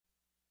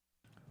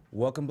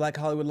Welcome, Black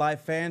Hollywood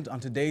Live fans. On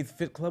today's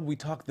Fit Club, we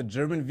talk the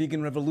German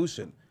vegan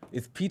revolution.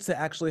 Is pizza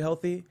actually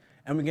healthy?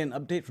 And we get an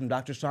update from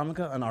Dr.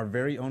 Shamika on our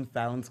very own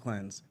Fallon's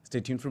Cleanse. Stay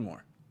tuned for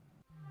more.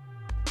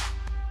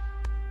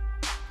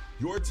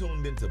 You're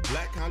tuned into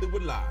Black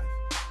Hollywood Live,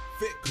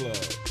 Fit Club.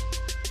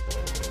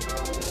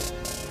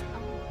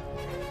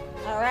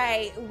 All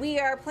right, we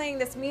are playing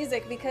this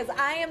music because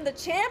I am the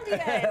champion.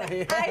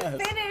 Yes. I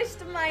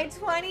finished my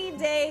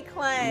 20-day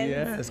cleanse.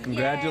 Yes,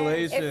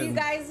 congratulations. If you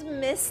guys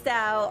missed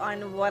out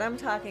on what I'm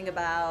talking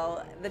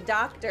about, the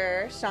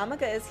doctor,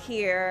 Shamika, is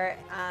here,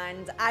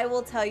 and I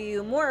will tell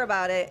you more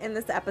about it in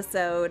this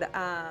episode.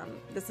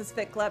 This is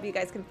Fit Club. You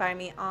guys can find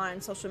me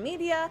on social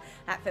media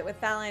at Fit with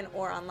Fallon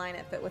or online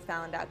at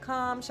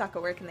fitwithfallon.com.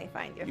 Shaka, where can they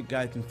find you? You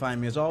guys can find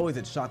me, as always,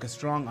 at Shaka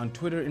Strong on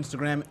Twitter,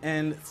 Instagram,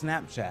 and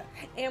Snapchat.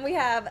 And we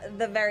have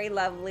the very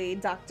lovely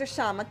Dr.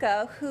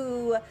 Shamika,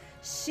 who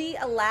she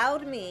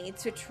allowed me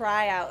to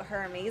try out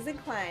her amazing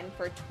cleanse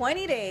for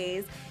 20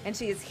 days, and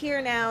she is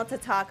here now to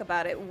talk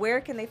about it.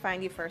 Where can they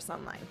find you first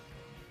online?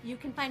 You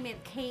can find me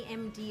at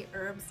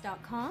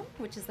kmdherbs.com,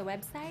 which is the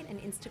website,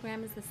 and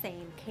Instagram is the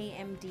same,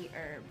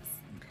 kmdherbs.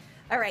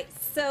 All right,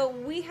 so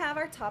we have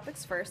our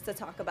topics first to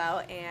talk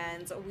about,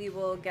 and we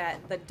will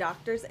get the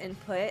doctor's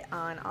input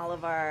on all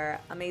of our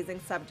amazing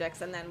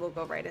subjects, and then we'll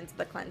go right into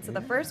the cleanse. So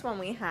the first one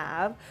we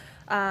have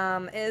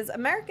is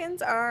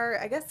Americans are,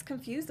 I guess,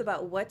 confused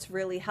about what's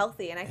really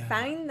healthy, and I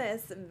find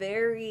this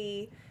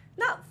very,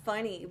 not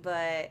funny,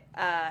 but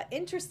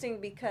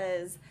interesting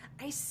because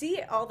I see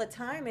it all the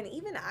time, and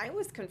even I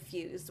was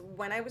confused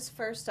when I was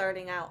first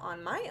starting out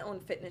on my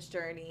own fitness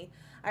journey.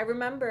 I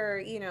remember,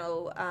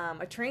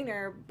 a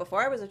trainer,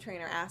 before I was a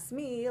trainer, asked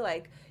me,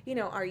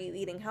 are you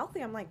eating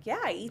healthy? I'm like,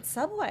 yeah, I eat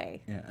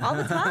Subway all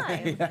the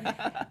time.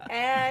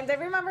 And I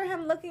remember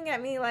him looking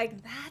at me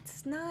like,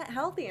 that's not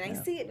healthy. And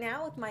I see it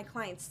now with my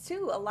clients,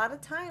 too. A lot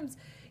of times,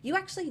 you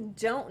actually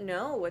don't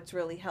know what's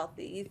really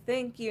healthy. You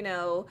think, you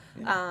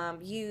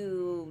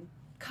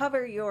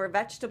cover your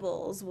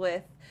vegetables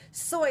with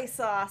soy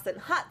sauce and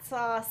hot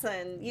sauce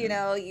and,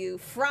 you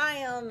fry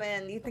them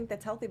and you think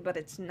that's healthy, but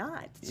it's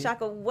not.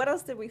 Shaka, what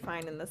else did we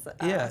find in this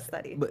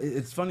study? But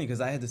it's funny because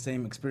I had the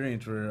same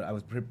experience where I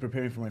was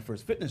preparing for my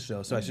first fitness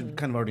show, so I should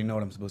kind of already know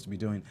what I'm supposed to be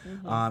doing.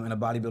 And a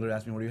bodybuilder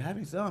asked me, what are you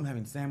having? So I'm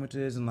having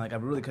sandwiches, and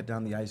I've really cut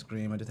down the ice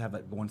cream. I just have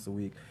once a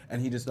week. And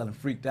he just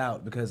freaked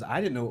out because I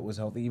didn't know what was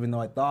healthy, even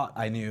though I thought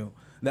I knew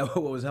that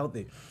what was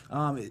healthy.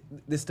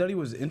 This study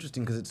was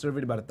interesting because it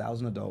surveyed about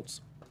 1,000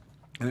 adults.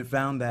 And it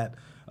found that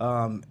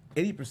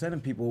 80%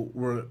 of people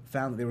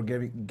found that they were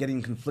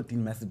getting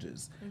conflicting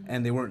messages,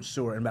 and they weren't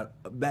sure. And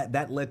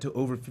that led to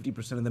over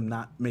 50% of them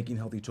not making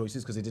healthy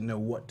choices because they didn't know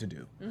what to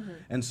do.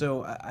 And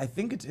so I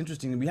think it's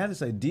interesting. We have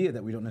this idea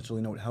that we don't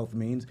necessarily know what health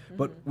means,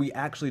 but we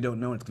actually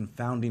don't know. It's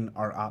confounding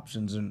our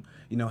options and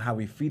how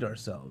we feed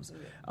ourselves.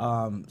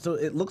 So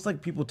it looks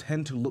like people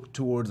tend to look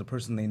towards a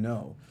person they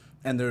know,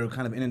 and they're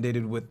kind of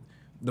inundated with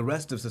the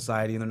rest of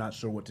society, and they're not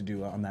sure what to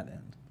do on that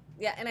end.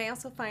 Yeah, and I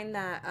also find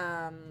that,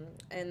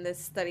 and this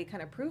study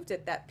kind of proved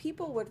it, that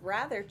people would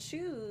rather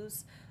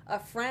choose a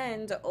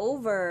friend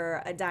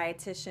over a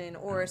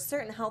dietitian or a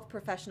certain health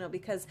professional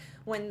because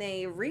when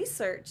they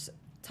research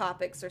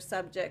topics or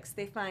subjects,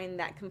 they find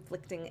that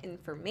conflicting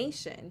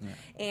information.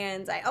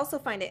 And I also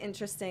find it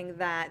interesting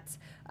that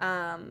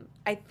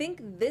I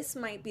think this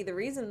might be the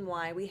reason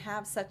why we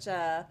have such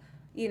a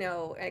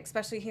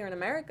especially here in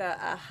America,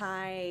 a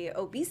high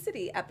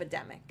obesity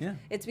epidemic.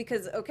 It's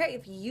because,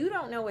 if you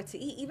don't know what to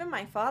eat, even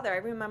my father, I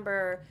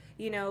remember,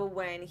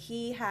 when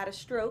he had a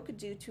stroke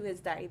due to his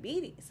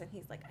diabetes, and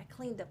he's like, I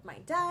cleaned up my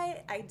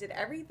diet, I did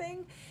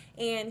everything,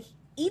 and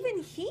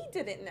even he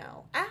didn't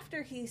know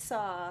after he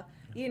saw,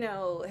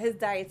 his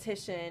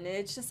dietitian, and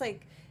it's just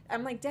like,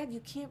 I'm like, Dad,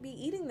 you can't be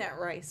eating that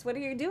rice. What are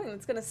you doing?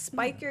 It's going to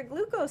spike your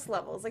glucose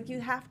levels.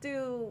 You have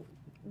to...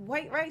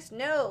 White rice,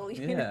 no,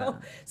 you know.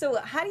 So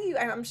how do you,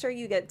 I'm sure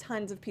you get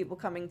tons of people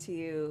coming to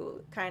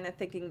you kind of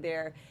thinking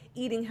they're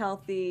eating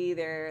healthy,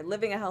 they're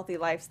living a healthy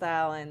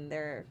lifestyle, and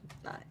they're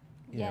not.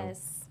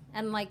 Yes.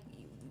 And like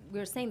we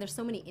were saying, there's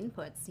so many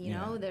inputs,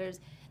 there's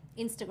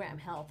Instagram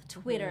health,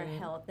 Twitter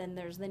health, then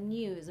there's the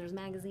news, there's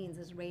magazines,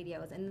 there's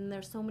radios, and then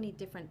there's so many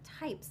different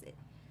types.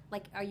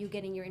 Are you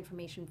getting your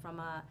information from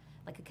a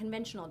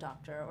conventional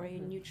doctor or a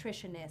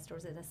nutritionist, or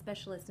is it a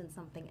specialist in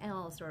something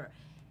else, or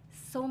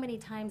so many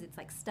times it's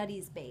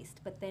studies based,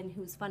 but then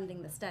who's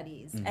funding the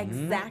studies?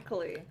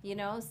 Exactly.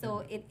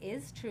 So it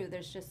is true.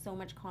 There's just so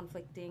much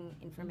conflicting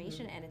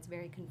information, and it's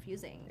very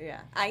confusing. Yeah.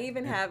 I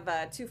even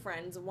have two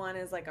friends. One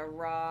is a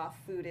raw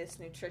foodist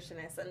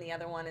nutritionist, and the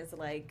other one is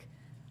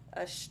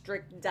a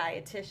strict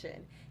dietitian.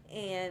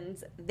 And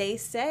they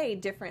say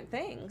different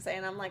things,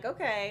 and I'm like,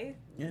 okay,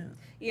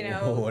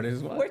 what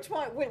is what? Which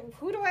one?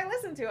 Who do I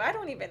listen to? I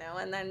don't even know.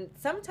 And then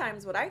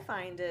sometimes what I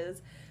find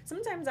is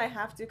sometimes I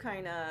have to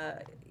kind of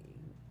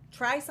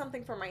try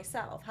something for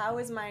myself. How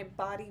is my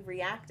body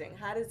reacting?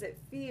 How does it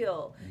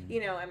feel?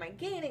 Am I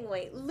gaining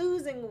weight,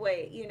 losing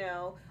weight?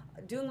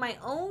 doing my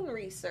own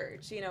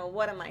research.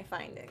 What am I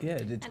finding? Yeah,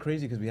 it's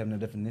crazy because we have no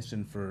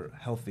definition for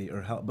healthy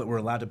or health, but we're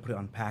allowed to put it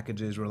on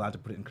packages, we're allowed to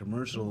put it in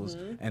commercials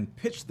and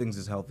pitch things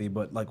as healthy,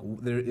 but like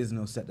there is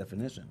no set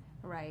definition.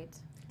 Right.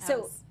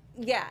 So,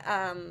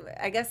 yeah,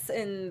 I guess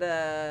in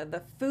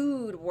the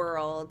food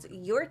world,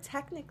 you're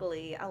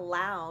technically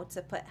allowed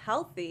to put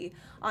healthy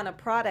on a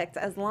product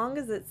as long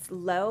as it's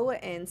low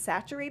in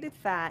saturated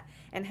fat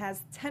and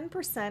has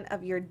 10%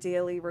 of your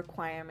daily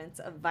requirements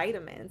of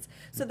vitamins.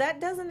 So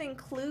that doesn't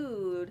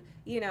include,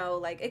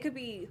 like it could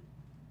be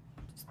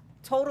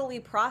totally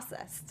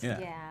processed.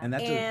 Yeah. And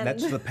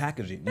that's the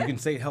packaging. You can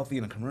say healthy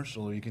in a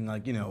commercial, or you can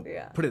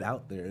put it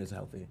out there as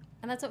healthy.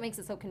 And that's what makes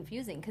it so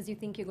confusing, because you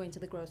think you're going to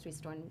the grocery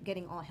store and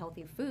getting all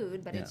healthy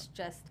food, but it's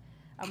just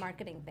a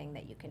marketing thing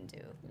that you can do.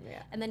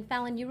 Yeah. And then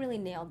Fallon, you really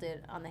nailed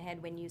it on the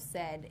head when you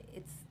said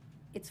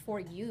it's for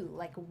you,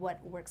 like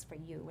what works for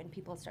you. When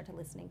people start to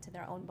listening to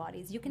their own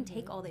bodies, you can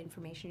take all the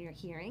information you're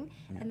hearing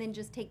and then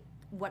just take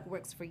what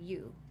works for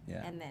you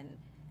and then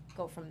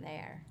go from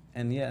there.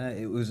 And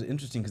it was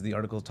interesting because the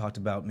article talked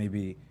about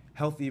maybe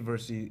healthy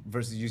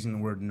versus using the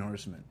word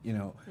nourishment.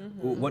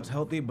 What's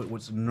healthy, but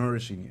what's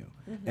nourishing you.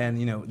 And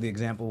the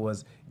example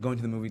was going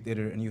to the movie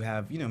theater and you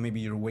have maybe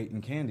your weight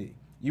in candy.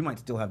 You might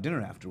still have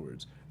dinner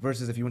afterwards.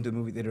 Versus if you went to the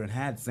movie theater and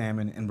had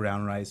salmon and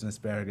brown rice and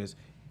asparagus,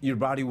 your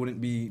body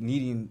wouldn't be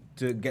needing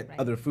to get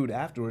other food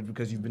afterwards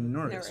because you've been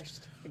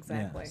nourished.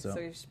 Exactly. Yeah, so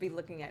you should be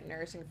looking at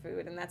nourishing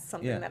food, and that's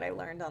something that I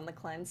learned on the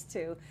cleanse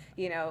too.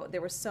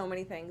 There were so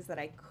many things that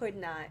I could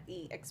not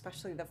eat,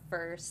 especially the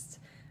first,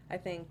 I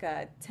think,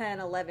 10,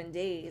 11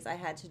 days I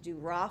had to do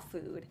raw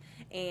food.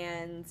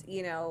 And,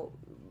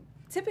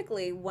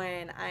 typically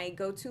when I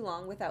go too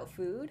long without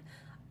food,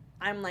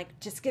 I'm like,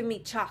 just give me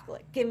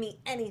chocolate, give me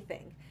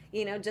anything,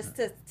 just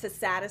to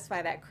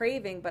satisfy that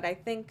craving. But I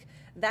think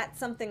that's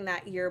something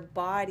that your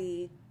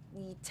body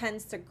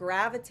tends to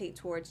gravitate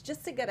towards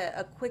just to get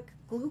a quick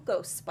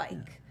glucose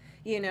spike,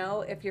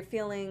 if you're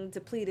feeling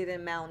depleted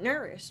and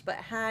malnourished. But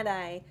had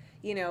I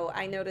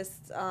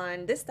noticed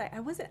on this diet,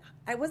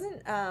 I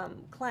wasn't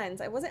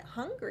cleansed. I wasn't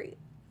hungry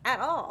at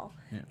all.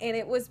 Yeah. And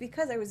it was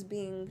because I was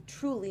being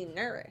truly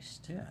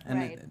nourished. Yeah,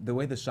 and the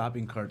way the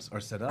shopping carts are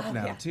set up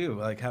now too,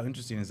 like how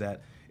interesting is that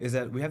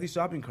we have these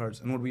shopping carts,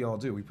 and what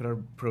do? We put our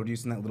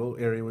produce in that little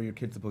area where your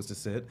kid's supposed to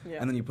sit,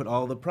 and then you put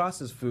all the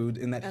processed food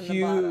in that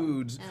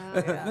huge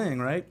thing,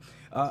 right?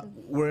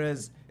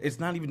 Whereas it's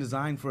not even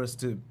designed for us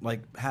to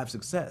have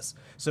success.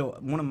 So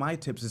one of my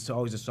tips is to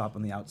always just shop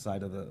on the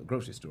outside of the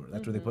grocery store.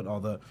 That's where they put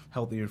all the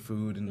healthier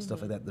food and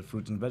stuff like that, the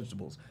fruits and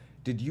vegetables.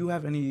 Did you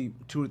have any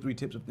 2 or 3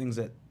 tips of things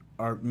that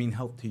mean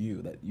health to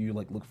you that you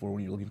look for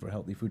when you're looking for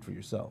healthy food for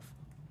yourself?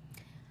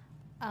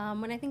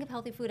 When I think of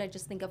healthy food, I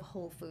just think of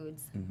whole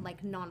foods,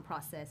 like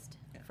non-processed,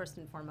 first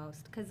and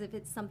foremost. Because if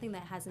it's something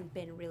that hasn't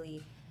been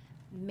really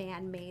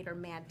man-made or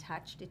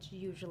man-touched, it's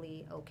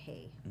usually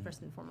okay,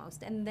 first and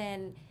foremost. And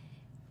then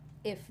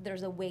if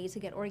there's a way to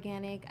get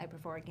organic, I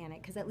prefer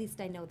organic, because at least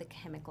I know the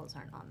chemicals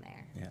aren't on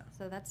there. Yeah.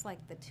 So that's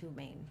like the 2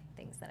 main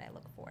things that I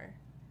look for.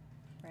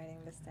 Writing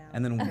this down.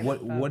 And then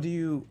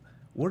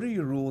what are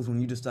your rules when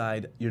you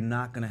decide you're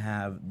not going to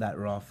have that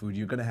raw food?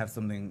 You're going to have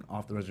something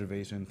off the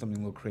reservation, something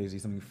a little crazy,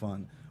 something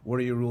fun. What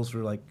are your rules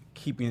for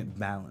keeping it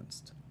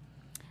balanced?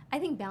 I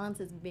think balance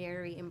is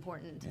very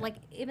important. Yeah.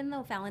 Even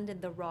though Fallon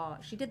did the raw,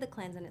 she did the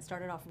cleanse and it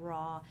started off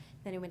raw,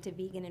 then it went to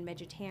vegan and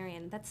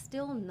vegetarian. That's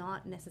still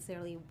not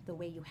necessarily the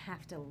way you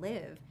have to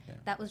live. Yeah.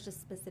 That was just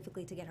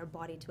specifically to get her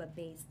body to a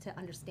base, to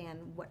understand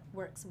what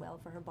works well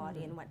for her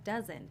body and what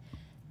doesn't.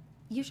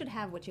 You should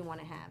have what you want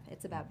to have.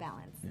 It's about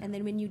balance. Yeah. And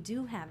then when you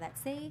do have that,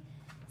 say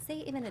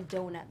even a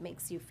donut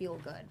makes you feel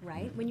good,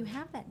 right? When you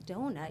have that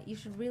donut, you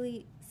should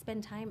really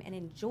spend time and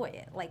enjoy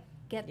it.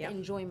 Get the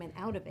enjoyment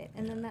out of it,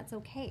 and then that's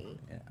okay.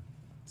 Yeah.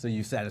 So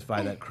you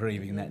satisfy that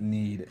craving, that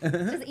need.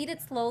 Just eat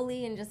it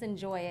slowly and just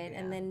enjoy it,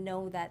 and then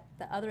know that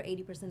the other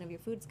 80% of your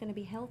food is going to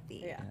be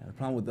healthy. Yeah. The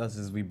problem with us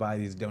is we buy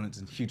these donuts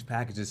in huge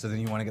packages, so then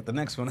you want to get the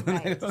next one.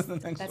 Right.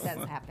 That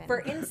does happen.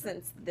 For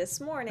instance, this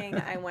morning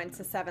I went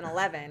to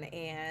 7-Eleven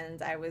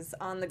and I was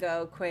on the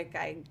go quick.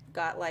 I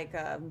got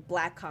a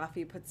black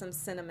coffee, put some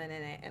cinnamon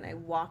in it, and I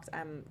walked.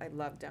 I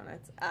love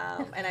donuts,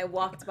 and I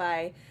walked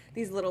by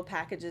these little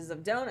packages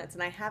of donuts,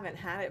 and I haven't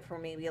had it for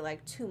maybe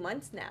 2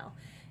 months now.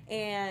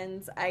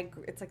 And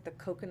it's like the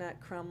coconut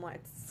crumb one.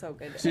 It's so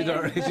good. She's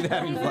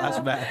having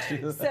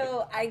flashbacks.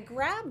 So I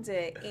grabbed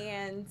it,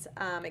 and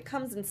it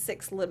comes in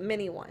 6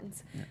 mini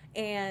ones.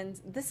 Yeah. And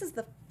this is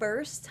the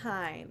first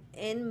time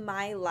in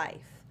my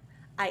life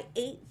I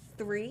ate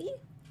 3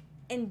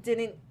 and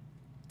didn't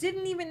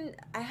even,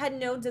 I had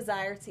no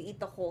desire to eat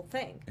the whole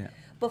thing. Yeah.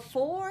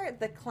 Before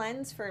the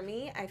cleanse for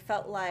me, I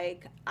felt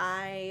like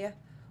I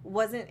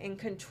wasn't in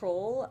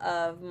control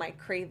of my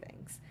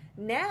cravings.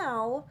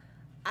 Now,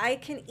 I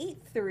can eat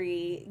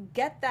 3,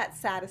 get that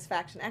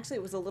satisfaction. Actually,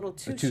 it was a little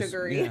too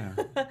sugary. Yeah.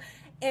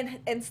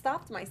 and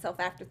stopped myself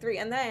after 3.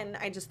 And then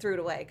I just threw it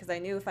away because I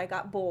knew if I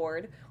got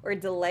bored or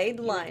delayed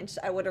lunch,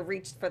 I would have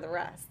reached for the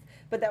rest.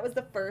 But that was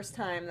the first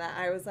time that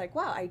I was like,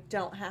 wow, I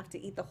don't have to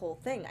eat the whole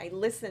thing. I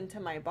listen to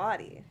my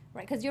body.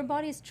 Right, because your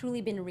body's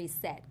truly been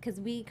reset. Because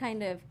we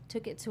kind of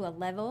took it to a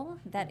level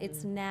that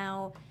it's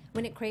now,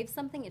 when it craves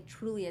something, it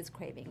truly is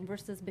craving.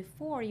 Versus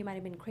before, you might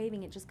have been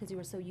craving it just because you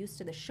were so used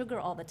to the sugar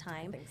all the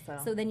time. I think so.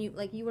 So then you,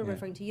 like you were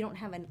referring to, you don't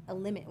have a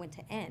limit when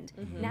to end.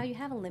 Now you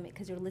have a limit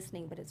because you're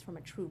listening, but it's from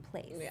a true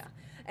place. Yeah.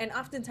 And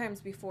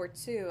oftentimes before,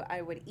 too,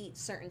 I would eat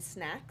certain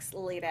snacks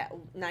late at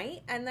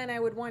night, and then I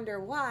would wonder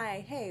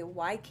why, hey,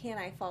 why can't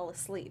I fall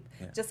asleep?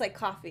 Yeah. Just like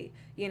coffee.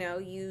 You know,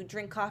 you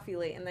drink coffee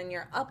late, and then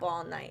you're up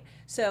all night.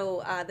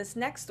 So this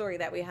next story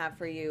that we have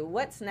for you,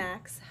 what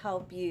snacks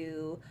help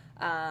you,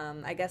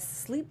 I guess,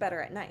 sleep better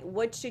at night?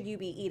 What should you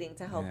be eating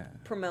to help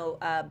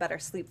promote better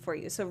sleep for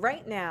you? So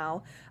right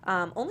now,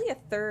 only a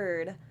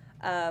third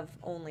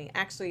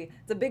actually,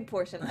 it's a big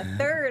portion. A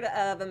third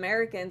of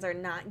Americans are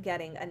not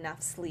getting enough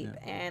sleep.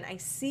 And I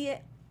see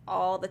it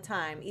all the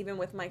time, even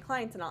with my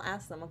clients, and I'll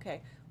ask them,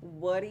 okay,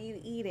 what are you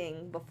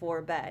eating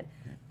before bed?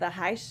 The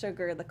high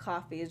sugar, the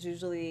coffee is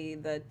usually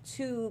the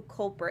two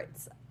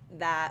culprits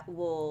that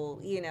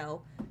will,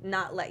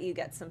 not let you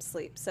get some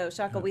sleep. So,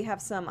 Shaka, we have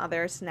some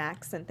other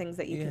snacks and things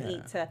that you can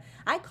eat to,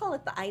 I call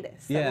it the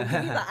itis. Yeah. We'll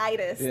give you the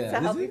itis to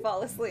help you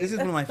fall asleep. This is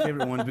one of my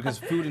favorite ones because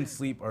food and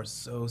sleep are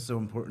so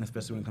important,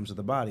 especially when it comes to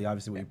the body,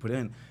 obviously what you put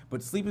in.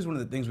 But sleep is one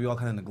of the things we all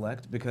kind of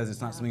neglect because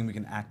it's not something we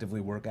can actively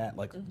work at,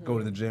 like go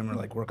to the gym or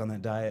like work on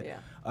that diet. Yeah.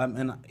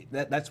 And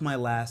that's my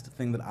last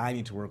thing that I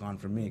need to work on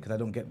for me because I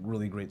don't get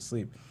really great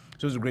sleep.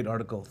 So it was a great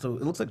article. So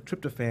it looks like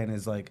tryptophan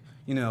is like,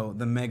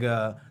 the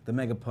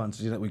mega punch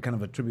that we kind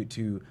of attribute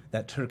to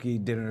that turkey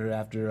dinner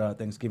after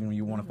Thanksgiving when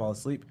you want to fall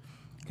asleep.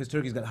 Because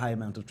turkey's got high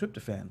amounts of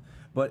tryptophan.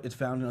 But it's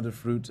found in other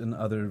fruits and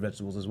other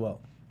vegetables as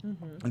well.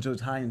 And so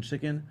it's high in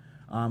chicken.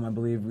 I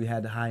believe we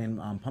had high in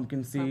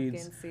pumpkin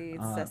seeds.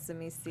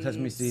 Sesame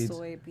seeds,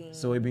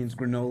 soybeans,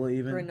 granola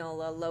even.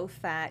 Granola,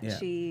 low-fat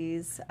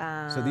cheese.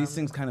 So these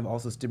things kind of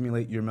also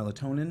stimulate your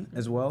melatonin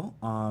as well,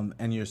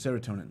 and your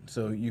serotonin.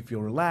 So you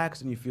feel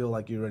relaxed and you feel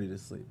like you're ready to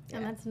sleep.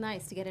 And that's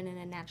nice to get it in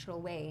a natural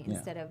way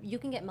instead of, you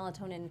can get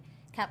melatonin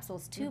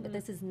capsules too, but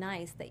this is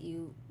nice that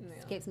you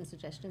gave some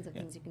suggestions of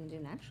things you can do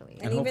naturally.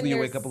 And hopefully you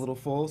wake up a little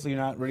full so you're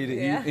not ready to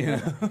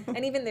eat.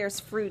 And even there's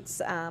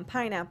fruits,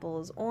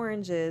 pineapples,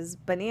 oranges,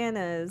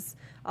 bananas,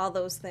 all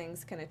those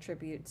things can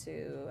attribute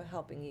to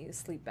helping you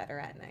sleep better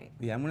at night.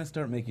 Yeah, I'm going to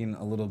start making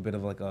a little bit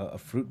of like a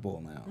fruit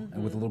bowl now,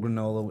 and with a little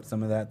granola with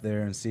some of that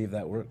there and see if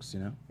that works,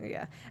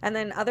 Yeah. And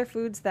then other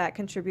foods that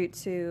contribute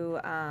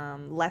to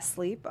less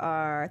sleep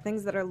are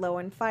things that are low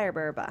in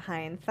fiber but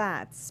high in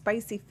fats,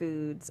 spicy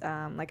foods,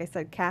 like I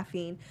said,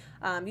 caffeine.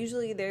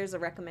 Usually there's a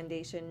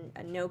recommendation,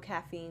 no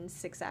caffeine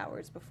 6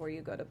 hours before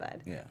you go to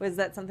bed. Yeah. Was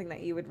that something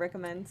that you would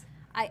recommend?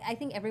 I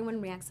think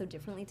everyone reacts so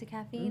differently to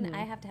caffeine.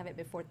 I have to have it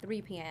before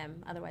 3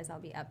 p.m. Otherwise, I'll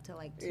be up till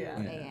like 2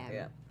 a.m.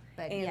 Yeah.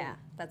 But And-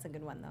 that's a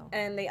good one though.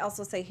 And they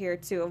also say here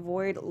to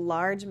avoid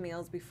large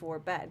meals before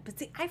bed. But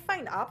see, I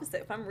find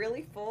opposite. If I'm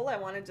really full, I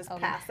want to just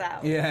pass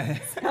out. Yeah.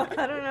 So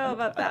I don't know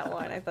about that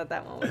one. I thought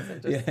that one was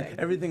interesting.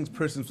 Everything's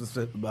person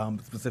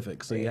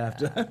specific, so you have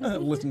to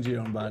listen to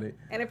your own body.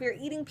 And if you're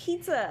eating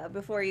pizza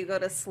before you go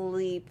to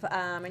sleep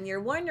and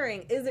you're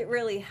wondering, is it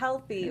really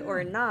healthy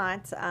or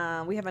not,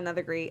 we have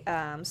another great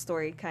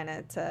story kind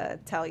of to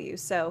tell you.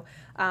 So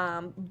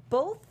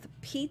both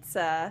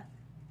pizza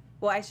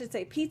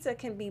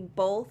can be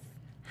both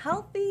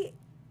healthy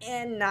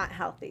and not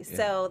healthy. Yeah.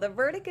 So the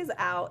verdict is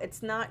out.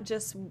 It's not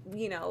just,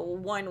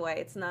 one way.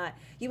 It's not,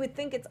 you would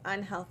think it's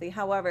unhealthy.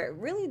 However, it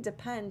really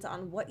depends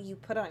on what you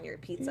put on your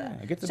pizza.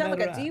 Yeah, it gets a better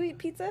Shamika, do rap. you eat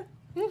pizza?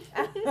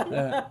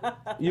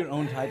 Your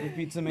own type of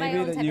pizza, My maybe,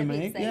 own that type you of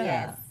make? pizza,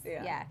 yes.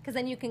 Yeah. Yeah, because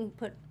then you can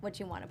put what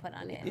you want to put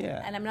on it.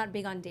 Yeah. And I'm not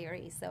big on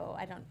dairy, so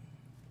I don't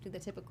do the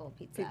typical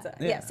pizza.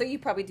 Yeah. Yeah. So you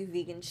probably do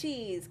vegan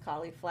cheese,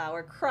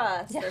 cauliflower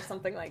crust, or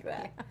something like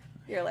that.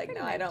 You're like,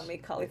 no, I don't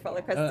make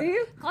cauliflower crust. Do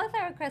you?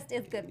 Cauliflower crust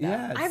is good though.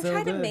 Yeah, it's I've so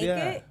tried to good, make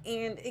yeah. it,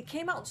 and it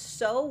came out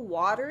so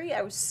watery.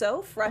 I was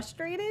so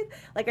frustrated.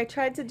 Like, I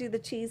tried to do the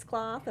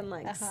cheesecloth and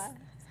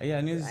Yeah,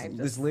 I knew I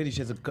this lady. She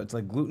has it's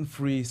like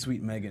gluten-free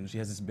Sweet Megan. She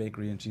has this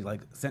bakery, and she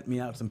like sent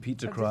me out some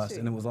pizza did crust, she?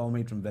 and it was all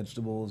made from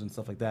vegetables and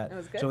stuff like that. It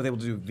was good? So I was able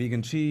to do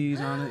vegan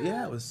cheese on it.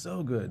 Yeah, it was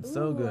so good,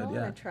 so Ooh, good. I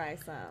Yeah. want to try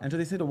some. And so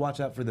they say to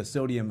watch out for the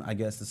sodium. I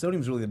guess the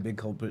sodium is really a big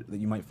culprit that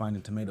you might find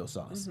in tomato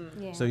sauce.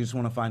 Yeah. So you just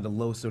want to find a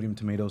low sodium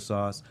tomato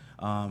sauce.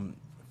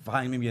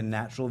 Find maybe a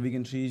natural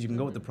vegan cheese. You can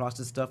go with the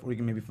processed stuff, or you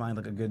can maybe find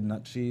like a good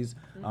nut cheese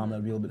that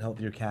would be a little bit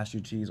healthier, cashew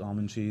cheese,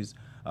 almond cheese.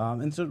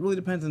 And so it really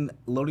depends on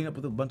loading up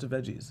with a bunch of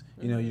veggies.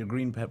 Your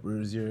green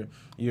peppers, your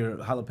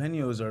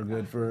jalapenos are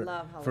good for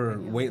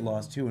love weight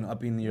loss too, and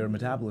upping your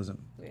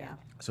metabolism. Yeah.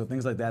 So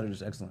things like that are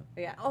just excellent.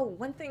 Yeah. Oh,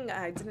 one thing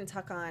I didn't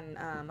talk on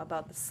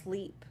about the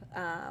sleep.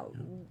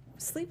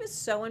 Sleep is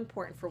so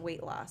important for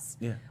weight loss.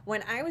 Yeah.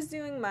 When I was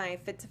doing my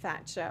Fit to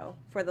Fat show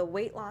for the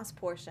weight loss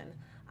portion,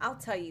 I'll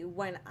tell you,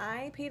 when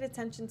I paid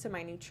attention to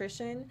my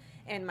nutrition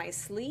and my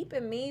sleep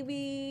and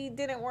maybe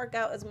didn't work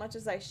out as much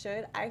as I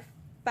should, I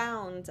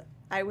found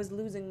I was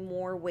losing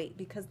more weight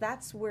because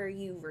that's where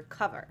you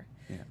recover.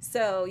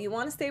 So you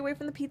want to stay away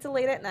from the pizza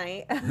late at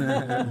night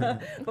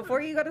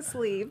before you go to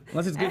sleep.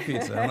 Unless it's good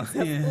pizza.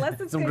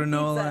 Unless it's some good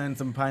granola pizza. and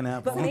some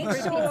pineapple. But make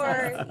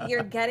sure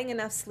you're getting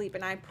enough sleep,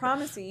 and I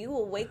promise you, you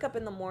will wake up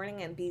in the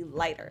morning and be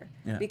lighter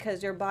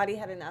because your body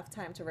had enough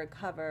time to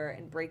recover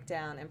and break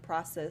down and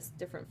process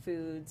different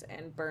foods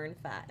and burn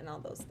fat and all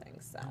those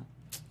things. So,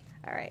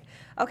 all right.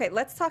 Okay,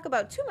 let's talk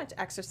about too much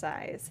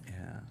exercise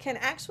can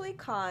actually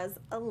cause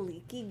a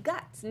leaky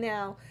gut.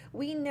 Now,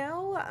 we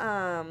know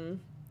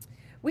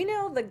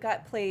the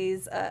gut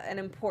plays an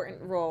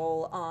important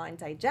role on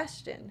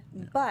digestion,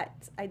 but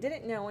I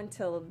didn't know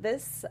until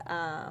this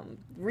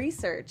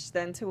research,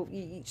 then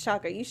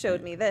Shaka, you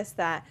showed me this,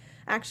 that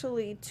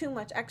actually too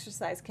much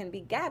exercise can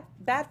be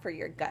bad for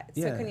your gut.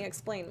 So can you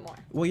explain more?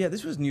 Well, yeah,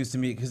 this was news to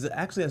me because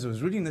actually as I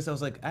was reading this, I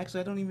was like,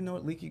 actually, I don't even know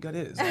what leaky gut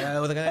is. I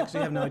was like, I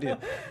actually have no idea.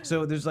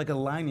 So there's like a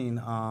lining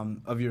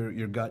of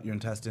your gut, your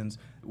intestines,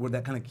 where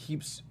that kind of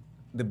keeps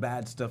the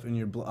bad stuff in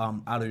your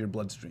out of your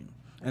bloodstream.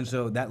 And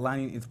so that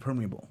lining is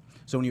permeable.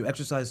 So when you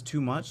exercise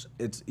too much,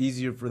 it's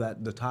easier for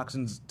the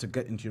toxins to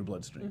get into your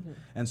bloodstream.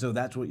 And so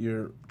that's what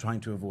you're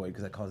trying to avoid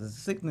because that causes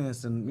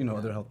sickness and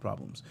other health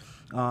problems.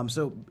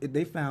 So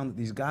they found that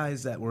these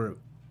guys that were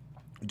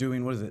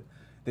doing,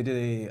 they did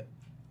a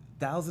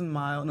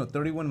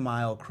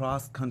 31-mile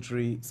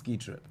cross-country ski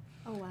trip.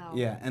 Oh, wow.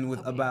 Yeah, and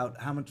with about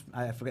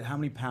I forget how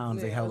many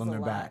pounds they held on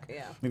their back.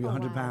 Yeah. Maybe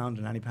 100 pounds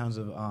or 90 pounds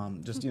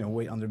of just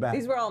weight on their back.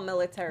 These were all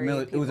military people,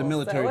 it was a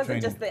military so it wasn't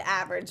training. just the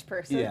average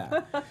person.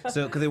 Yeah.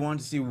 So because they wanted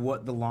to see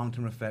what the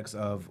long-term effects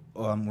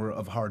were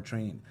of hard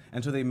training,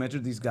 and so they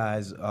measured these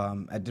guys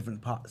at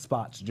different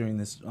spots during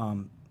this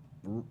run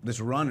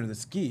or the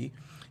ski,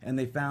 and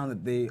they found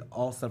that they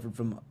all suffered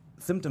from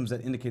symptoms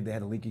that indicated they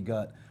had a leaky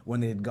gut when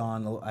they had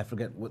gone. I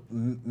forget what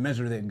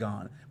measure they had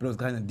gone, but it was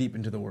kind of deep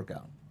into the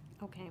workout.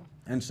 Okay.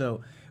 And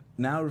so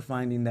now we're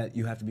finding that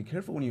you have to be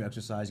careful when you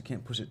exercise. You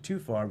can't push it too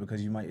far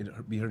because you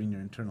might be hurting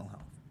your internal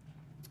health.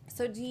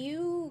 So do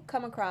you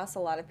come across a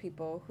lot of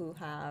people who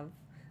have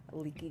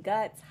leaky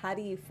guts? How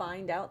do you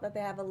find out that they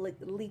have a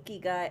leaky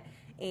gut?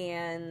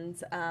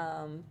 And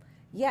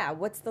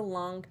what's the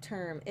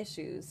long-term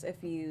issues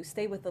if you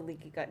stay with a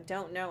leaky gut,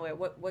 don't know it?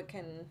 What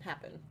can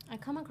happen? I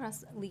come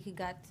across leaky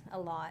gut a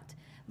lot.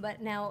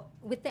 But now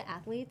with the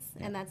athletes,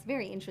 and that's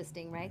very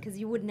interesting, right? Because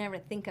you would never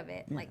think of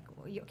it. Like,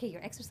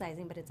 you're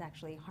exercising, but it's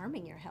actually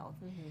harming your health.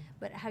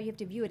 But how you have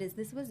to view it is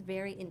this was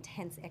very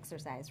intense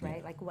exercise,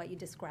 right? Like what you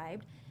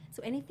described.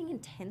 So anything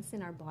intense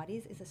in our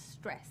bodies is a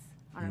stress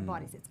on our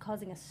bodies. It's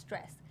causing us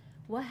stress.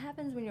 What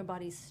happens when your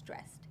body's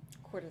stressed?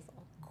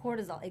 Cortisol.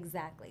 Cortisol,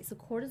 exactly. So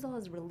cortisol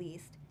is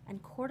released,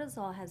 and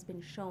cortisol has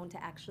been shown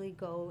to actually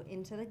go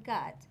into the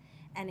gut,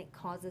 and it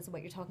causes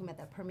what you're talking about,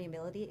 that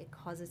permeability, it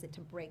causes it to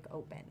break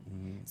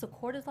open. So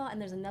cortisol, and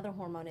there's another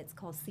hormone, it's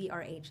called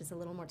CRH, it's a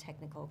little more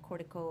technical,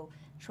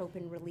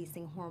 corticotropin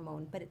releasing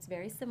hormone, but it's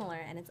very similar,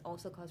 and it's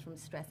also caused from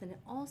stress, and it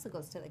also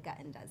goes to the gut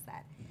and does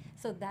that.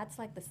 So that's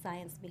like the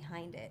science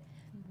behind it.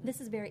 This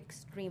is very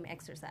extreme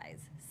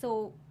exercise.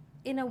 So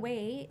in a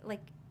way,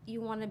 like, you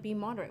want to be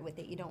moderate with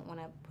it. You don't want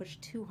to push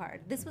too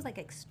hard. This was like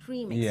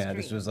extreme. Yeah,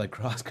 this was like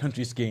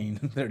cross-country skiing,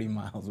 30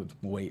 miles with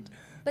weight.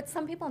 But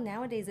some people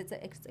nowadays, it's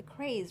a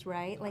craze,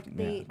 right? Like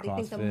they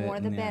think the CrossFit more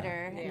the and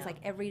better. And it's like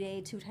every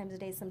day, 2 times a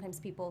day. Sometimes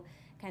people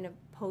kind of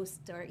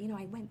post or,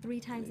 I went 3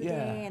 times a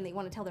day, and they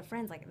want to tell their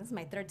friends, like, this is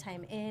my 3rd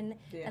time in.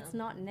 That's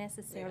not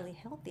necessarily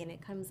healthy, and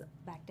it comes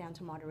back down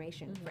to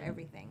moderation for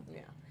everything.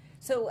 Yeah.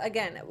 So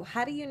again,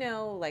 how do you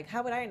know, like,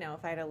 how would I know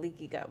if I had a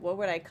leaky gut? What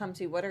would I come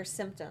to? What are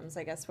symptoms?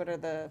 I guess, what are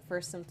the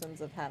first symptoms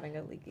of having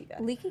a leaky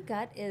gut? Leaky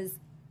gut is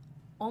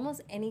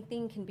almost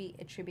anything can be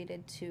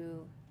attributed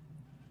to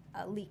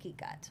a leaky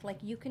gut. Like,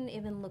 you can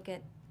even look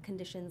at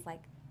conditions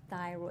like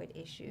thyroid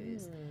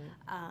issues,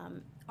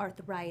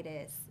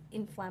 arthritis,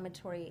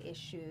 inflammatory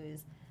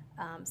issues,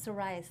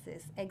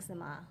 psoriasis,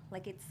 eczema.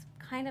 Like, it's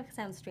kind of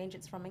sounds strange,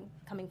 it's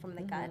coming from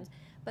the gut,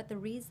 but the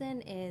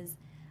reason is,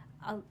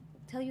 I'll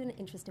tell you an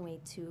interesting way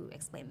to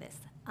explain this.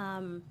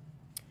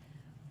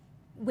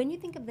 When you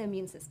think of the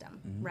immune system,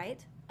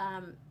 right?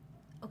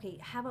 Okay,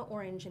 have an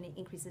orange and it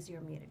increases your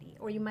immunity.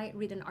 Or you might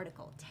read an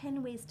article,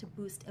 10 ways to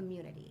boost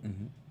immunity.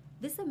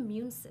 This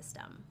immune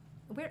system,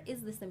 where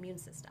is this immune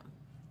system?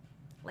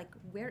 Like,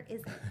 where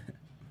is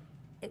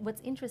it?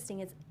 What's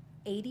interesting is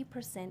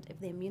 80% of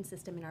the immune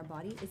system in our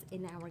body is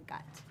in our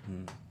gut.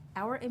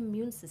 Our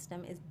immune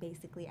system is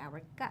basically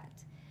our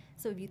gut.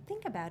 So if you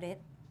think about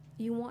it,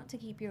 you want to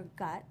keep your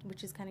gut,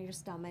 which is kind of your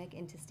stomach,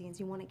 intestines,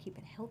 you want to keep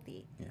it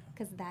healthy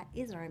because that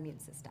is our immune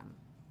system.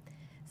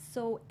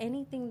 So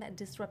anything that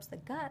disrupts the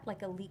gut,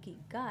 like a leaky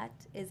gut,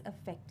 is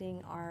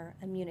affecting our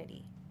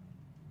immunity.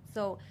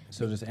 So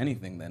just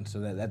anything then. So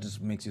that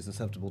just makes you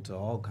susceptible to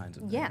all kinds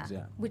of things.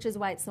 Yeah, which is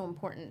why it's so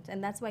important.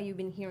 And that's why you've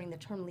been hearing the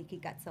term leaky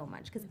gut so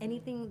much, because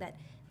anything that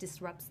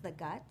disrupts the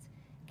gut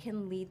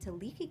can lead to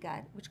leaky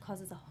gut, which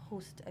causes a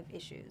host of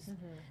issues.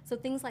 So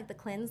things like the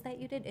cleanse that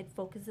you did, it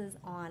focuses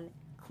on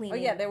cleaning.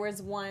 Oh yeah, there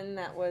was one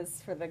that was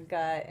for the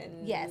gut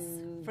and yes,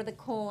 for the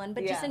colon,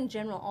 but just in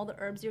general, all the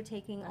herbs you're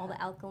taking, all the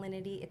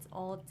alkalinity, it's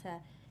all to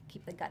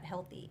keep the gut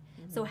healthy.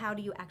 So how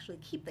do you actually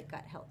keep the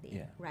gut healthy,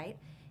 Yeah. right?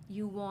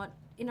 You want,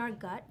 in our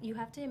gut, you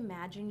have to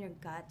imagine your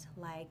gut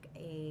like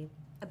a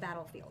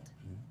battlefield.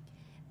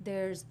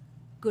 There's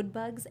good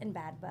bugs and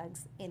bad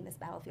bugs in this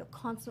battlefield,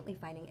 constantly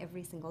fighting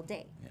every single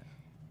day. Yeah.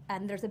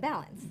 And there's a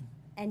balance.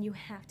 And you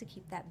have to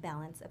keep that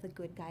balance of the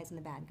good guys and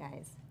the bad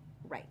guys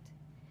right.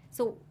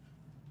 So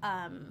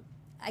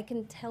I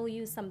can tell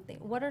you something.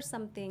 What are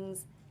some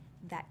things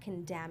that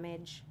can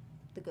damage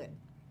the good?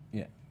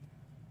 Yeah.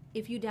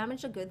 If you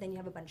damage the good, then you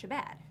have a bunch of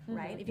bad,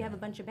 right? If you have a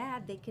bunch of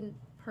bad, they can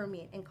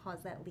permeate and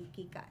cause that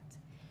leaky gut.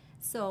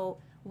 So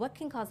what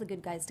can cause the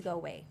good guys to go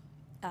away?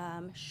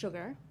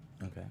 Sugar,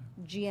 Okay.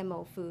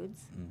 GMO foods,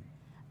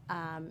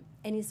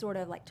 any sort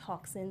of like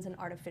toxins and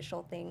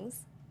artificial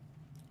things.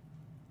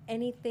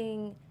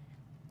 Anything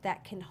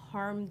that can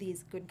harm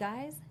these good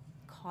guys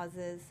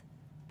causes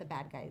the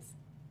bad guys.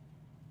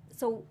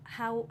 So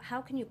how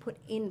can you put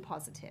in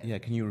positive? Yeah.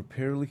 Can you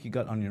repair leaky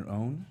gut on your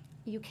own?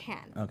 You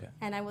can. Okay.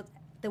 And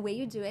the way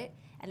you do it,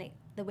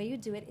 the way you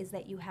do it is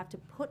that you have to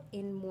put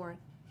in more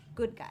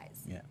good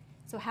guys. Yeah.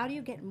 So how do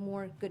you get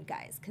more good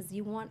guys? Because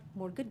you want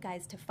more good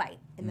guys to fight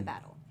in the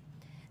battle.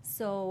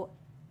 So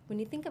when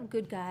you think of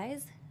good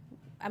guys,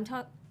 I'm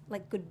talking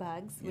like good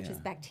bugs, which is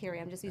Yeah.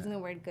 bacteria. I'm just using the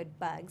word good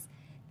bugs.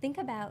 Think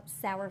about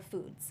sour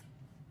foods.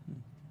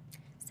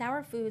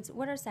 Sour foods,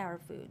 what are sour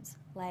foods?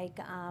 Like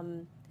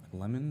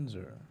Lemons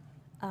or?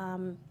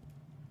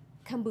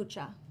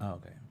 kombucha, Oh,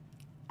 okay.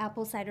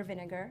 apple cider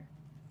vinegar,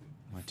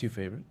 My two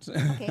favorites.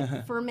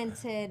 okay,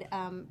 fermented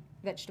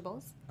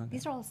vegetables. Okay.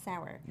 These are all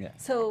sour. Yeah.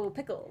 So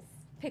pickles.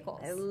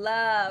 Pickles. I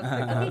love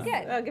pickles.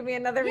 Okay, good. Oh, give me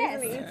another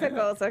reason Yes. to eat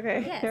pickles.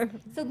 Okay. Yes.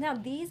 So now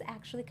these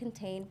actually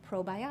contain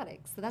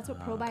probiotics. So that's what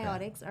Ah, okay.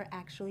 probiotics are,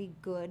 actually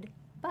good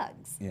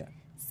bugs. Yeah.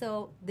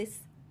 So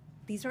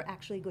these are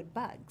actually good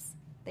bugs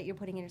that you're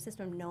putting in your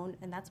system, known,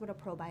 and that's what a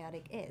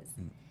probiotic is.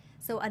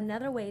 So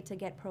another way to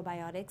get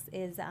probiotics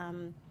is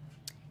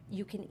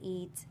you can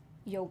eat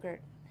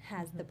yogurt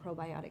has the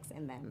probiotics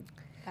in them.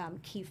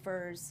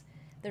 Kefirs.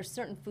 There's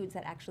certain foods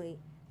that actually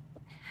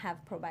have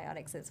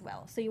probiotics as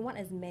well. So you want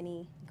as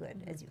many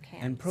good as you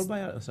can. And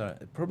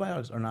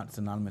probiotics are not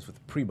synonymous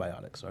with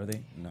prebiotics, are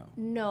they? No.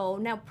 No.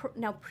 Now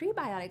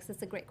prebiotics,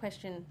 that's a great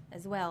question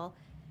as well.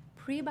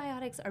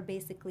 Prebiotics are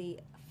basically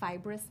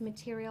fibrous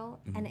material,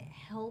 and it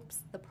helps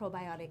the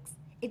probiotics.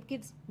 It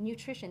gives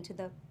nutrition to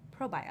the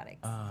probiotics.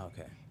 Ah,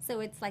 okay. So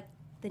it's like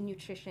the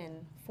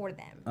nutrition for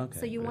them. Okay,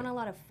 So you great. want a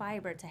lot of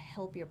fiber to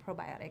help your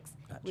probiotics,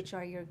 Gotcha. which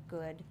are your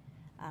good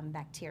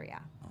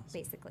bacteria, Awesome.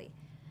 basically.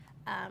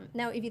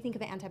 Now, if you think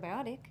of an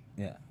antibiotic,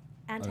 Yeah.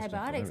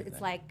 antibiotics, it's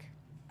everything. like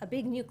a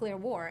big nuclear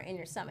war in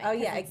your stomach. Oh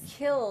 'cause yeah, it it's-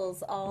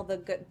 kills all the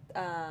good.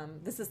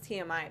 This is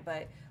TMI,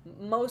 but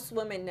most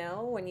women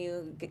know when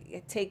you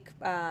take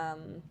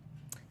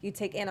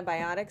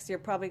antibiotics, you're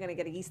probably going to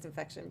get a yeast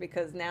infection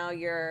because now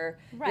your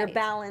Right.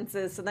 balance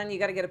is. So then you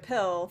got to get a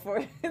pill for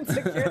to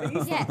cure the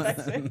yeast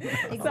Yes.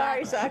 infection.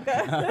 Sorry,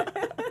 Shaka.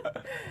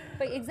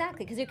 But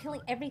exactly, because you're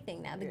killing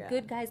everything now, the Yeah.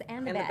 good guys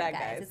and the And the bad bad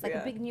guys. guys, It's like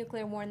yeah. a big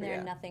nuclear war in there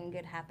and Yeah. nothing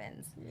good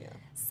happens. Yeah.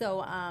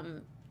 So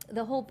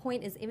the whole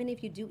point is, even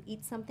if you do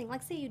eat something,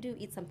 like say you do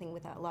eat something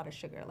with a lot of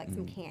sugar, like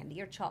some candy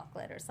or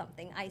chocolate or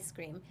something, ice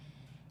cream,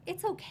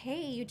 it's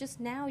okay. You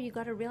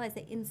got to realize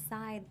that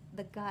inside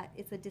the gut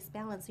it's a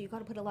disbalance, so you got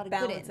to put a lot of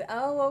Balance good it. in.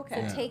 Oh,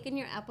 okay. So take in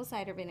your apple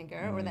cider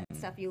vinegar or that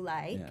stuff you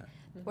like, Yeah.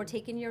 or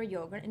take in your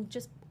yogurt and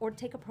or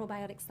take a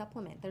probiotic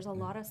supplement. There's a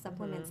lot of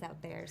supplements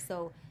out there.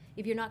 So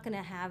if you're not going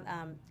to have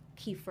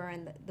kefir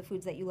and the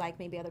foods that you like,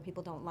 maybe other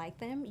people don't like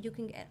them, you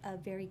can get a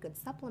very good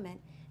supplement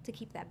to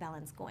keep that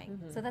balance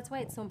going. So that's why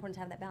it's so important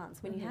to have that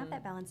balance. When you have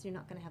that balance, you're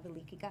not going to have the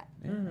leaky gut.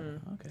 Yeah.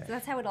 Okay. So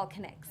that's how it all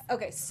connects.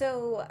 Okay,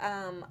 so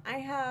I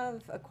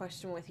have a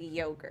question with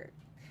yogurt.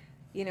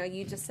 You know,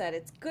 you just said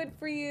it's good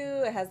for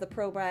you, it has the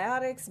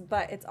probiotics,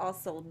 but it's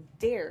also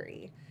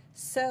dairy.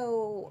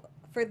 So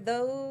for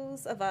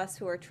those of us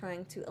who are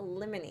trying to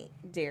eliminate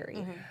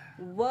dairy,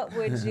 what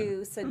would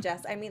you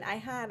suggest? I mean, I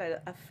had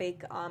a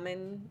fake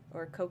almond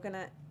or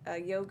coconut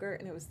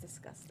yogurt, and it was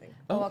disgusting.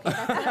 Oh, okay,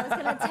 that's what I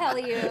was going to tell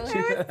you. It was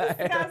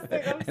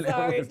disgusting. I'm And it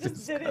sorry. was It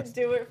just didn't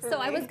do it for me. So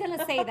I was going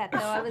to say that, though.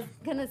 I was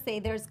going to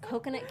say there's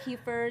coconut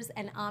kefirs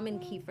and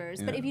almond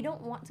kefirs. But Yeah. if you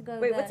don't want to go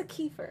Wait, what's a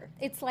kefir?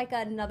 It's like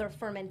another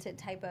fermented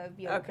type of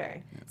yogurt.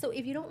 Okay. So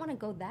if you don't want to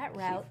go that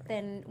route,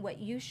 then what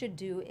you should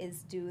do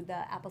is do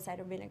the apple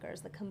cider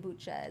vinegars, the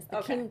kombuchas, the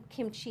Okay.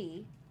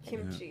 kimchi.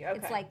 Kimchi. Okay.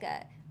 It's like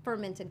a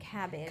fermented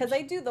cabbage. Because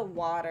I do the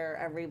water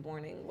every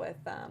morning with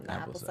the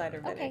apple cider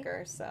Okay.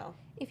 vinegar. So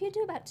If you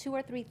do about 2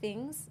 or 3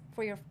 things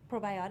for your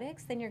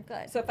probiotics, then you're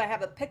good. if I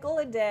have a pickle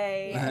a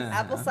day, Yes.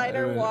 apple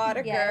cider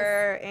water,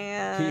 Yes.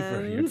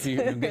 and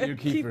Kefir, get your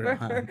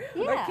kefir on. or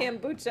Yeah.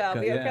 kombucha, I'll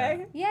be Yeah.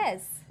 okay.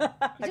 Yes.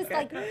 Just Okay.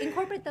 like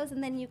incorporate those,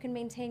 and then you can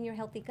maintain your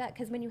healthy gut.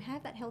 Because when you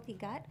have that healthy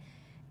gut,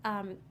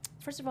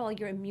 first of all,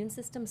 your immune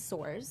system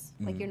soars.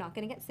 Like you're not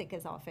going to get sick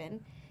as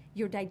often.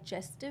 Your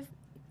digestive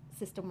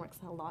system works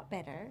a lot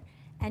better,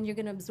 and you're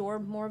going to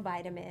absorb more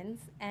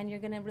vitamins, and you're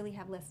going to really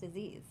have less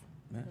disease.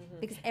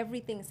 because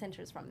everything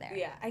centers from there.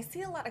 Yeah, I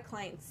see a lot of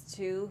clients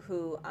too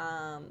who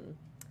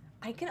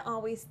I can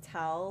always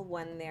tell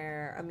when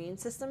their immune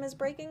system is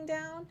breaking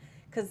down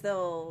because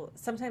they'll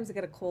sometimes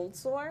get a cold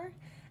sore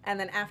and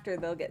then after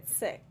they'll get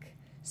sick.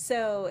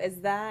 So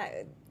is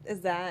that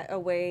a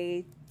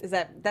way?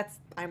 That's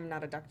I'm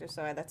not a doctor,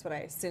 so that's what I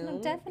assume.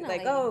 No, definitely.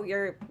 Like, oh,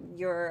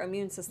 your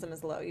immune system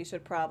is low. You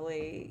should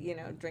probably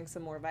drink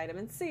some more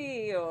vitamin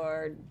C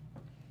or.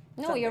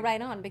 No, something. you're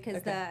right on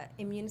because the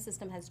immune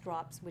system has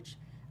drops which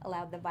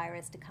allow the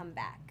virus to come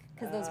back.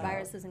 Because those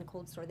viruses in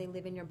cold store, they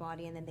live in your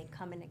body and then they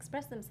come and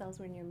express themselves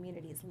when your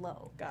immunity is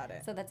low. Got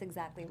it. So that's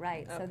exactly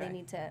right. So they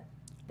need to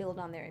build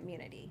on their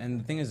immunity. And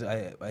the thing is,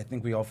 I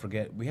think we all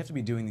forget, we have to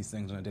be doing these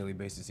things on a daily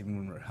basis even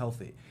when we're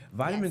healthy.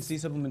 Vitamin C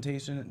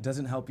supplementation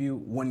doesn't help you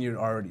when you're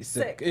already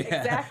sick.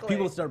 Exactly.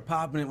 People start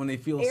popping it when they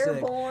feel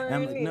Airborne, sick. And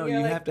I'm like, no, and you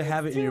you're have to like,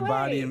 have it "It's in your too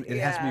body late." and it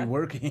has to be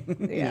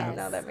working. Yeah,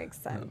 no, that makes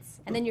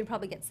sense. And then you'd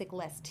probably get sick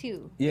less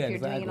too Yeah, if you're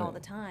doing it exactly. all the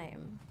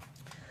time.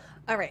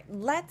 All right,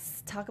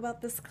 let's talk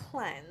about this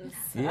cleanse.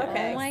 Yeah.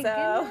 Okay, Oh my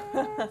so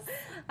goodness.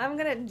 I'm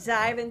gonna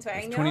dive into it. I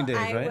It's know 20 days,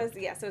 I right?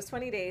 was so it's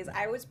 20 days.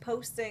 I was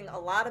posting a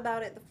lot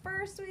about it the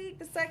first week,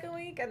 the second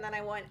week, and then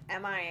I went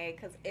MIA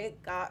because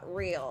it got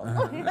real.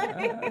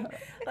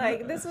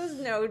 like this was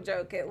no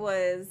joke. It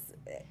was.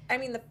 I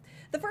mean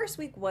the first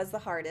week was the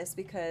hardest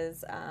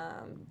because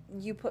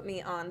you put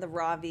me on the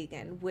raw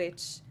vegan,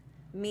 which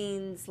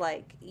means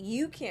like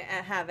you can't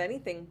have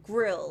anything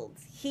grilled,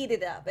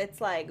 heated up. It's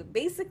like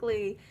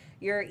basically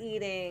you're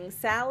eating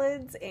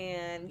salads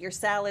and your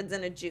salads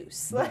in a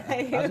juice. Like,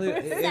 Salad,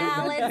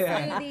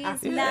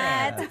 smoothies,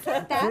 nuts,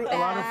 that Fruit, a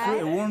lot of fruit.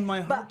 It warmed my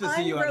but heart to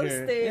see you out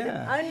here.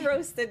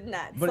 unroasted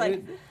nuts. But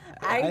like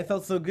I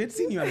felt so good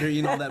seeing you out here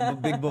eating all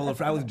that big bowl of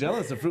fruit. I was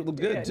jealous. The fruit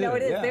looked good too. no,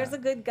 it is. Yeah. There's a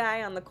good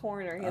guy on the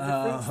corner. He has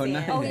a fruit stand.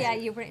 nice. Oh yeah,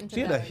 you were into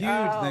She had a those. huge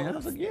thing. I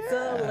was like,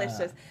 yeah.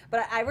 Delicious.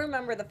 But I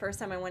remember the first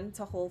time I went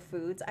into Whole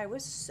Foods, I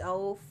was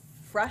so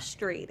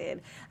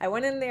frustrated. I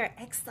went in there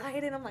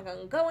excited. I'm like, I'm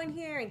going to go in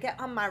here and get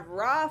on my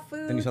raw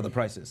food. Then you saw the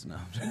prices. No.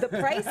 the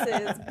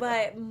prices,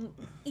 but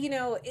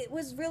it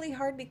was really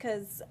hard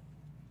because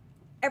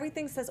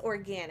everything says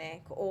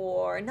organic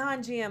or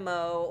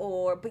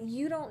non-GMO but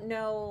you don't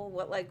know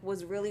what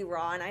was really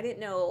raw, and I didn't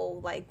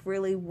know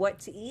really what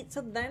to eat.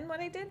 So then what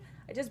I did,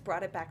 I just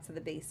brought it back to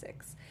the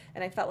basics,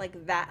 and I felt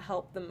like that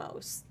helped the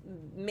most.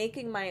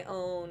 Making my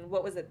own,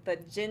 what was it, the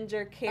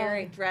ginger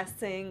carrot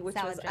dressing, which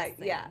salad was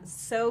dressing.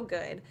 so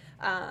good.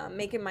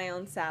 Making my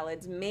own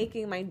salads,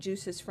 making my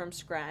juices from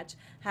scratch,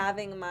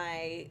 having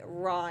my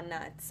raw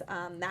nuts.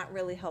 That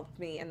really helped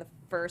me in the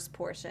first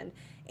portion.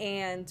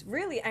 And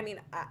really, I mean,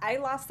 I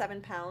lost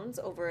 7 pounds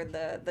over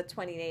the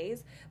 20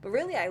 days, but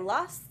really I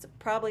lost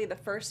probably the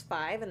first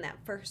 5 in that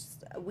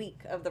first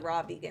week of the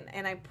raw vegan.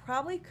 And I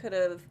probably could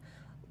have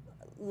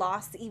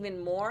lost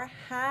even more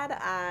had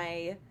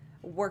I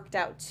worked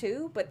out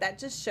too, but that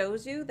just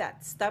shows you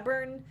that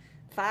stubborn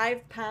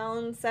 5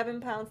 pounds, 7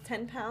 pounds,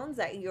 10 pounds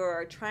that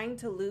you're trying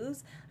to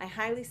lose. I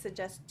highly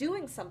suggest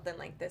doing something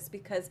like this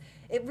because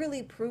it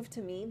really proved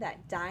to me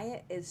that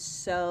diet is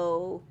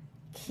so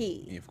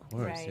key. Of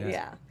course, Right. yes.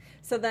 Yeah.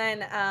 So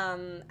then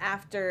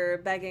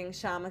after begging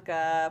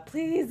Shamika,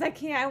 please, I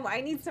can't,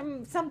 I need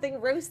something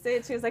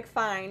roasted. She was like,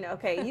 fine,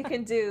 okay, you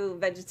can do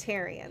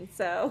vegetarian.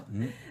 So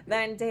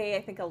then day,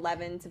 I think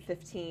 11 to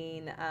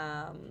 15,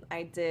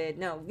 I did,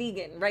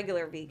 vegan,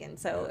 regular vegan.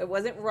 So it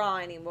wasn't raw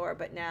anymore,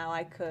 but now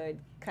I could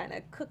kind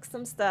of cook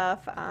some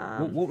stuff.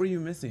 What were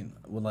you missing?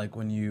 Well,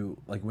 when you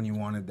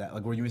wanted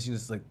that? Were you missing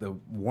just the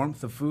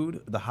warmth of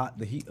food,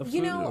 the heat of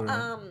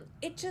food?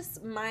 It just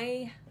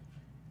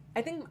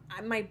I think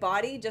my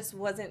body just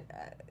wasn't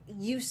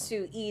used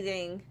to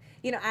eating.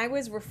 I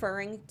was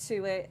referring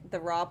to it, the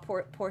raw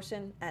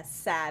portion, as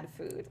sad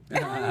food. So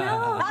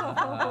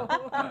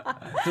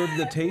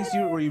the taste,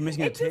 were you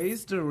missing a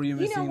taste, or were you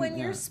missing? When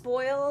you're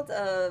spoiled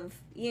of,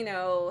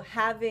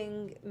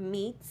 having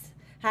meat,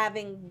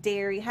 having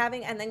dairy,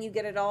 and then you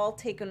get it all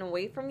taken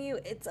away from you,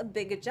 it's a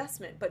big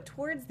adjustment. But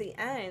towards the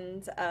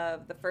end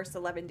of the first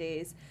 11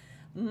 days,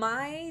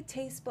 my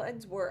taste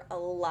buds were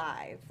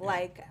alive.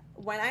 Like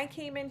when I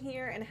came in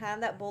here and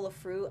had that bowl of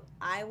fruit,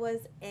 I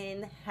was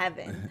in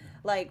heaven.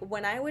 Like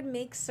when I would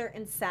make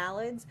certain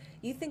salads,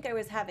 you think I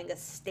was having a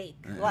steak.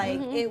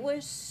 Like it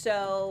was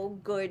so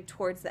good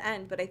towards the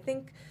end. But I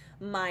think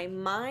my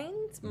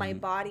mind, my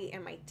body,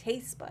 and my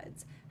taste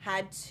buds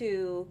had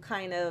to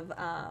kind of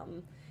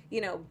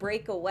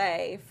break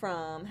away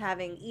from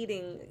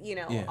eating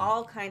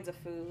all kinds of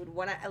food.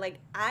 When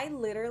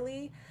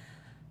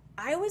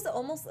I was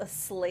almost a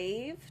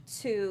slave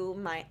to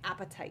my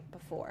appetite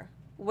before.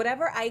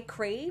 Whatever I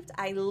craved,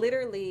 I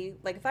literally,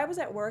 if I was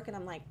at work and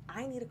I'm like,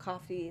 I need a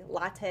coffee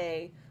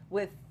latte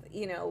with,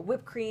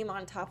 whipped cream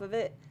on top of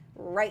it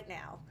right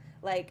now.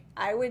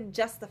 I would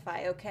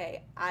justify,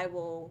 okay, I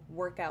will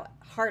work out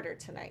harder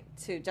tonight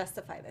to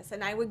justify this.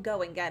 And I would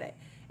go and get it.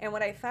 And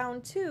what I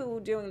found,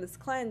 too, doing this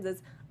cleanse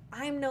is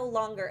I'm no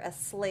longer a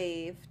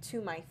slave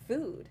to my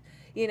food.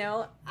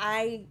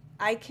 I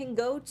can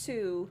go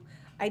to...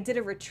 I did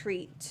a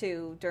retreat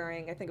too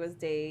during, I think it was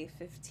day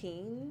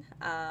 15.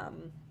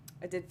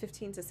 I did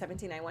 15 to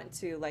 17. I went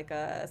to like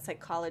a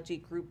psychology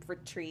group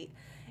retreat.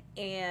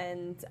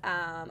 And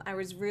I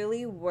was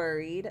really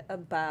worried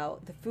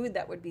about the food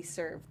that would be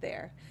served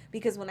there.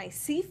 Because when I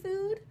see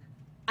food,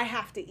 I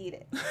have to eat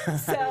it.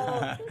 So,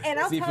 and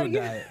I'll tell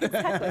you,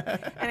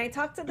 exactly. And I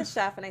talked to the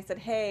chef and I said,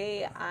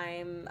 hey,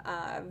 I'm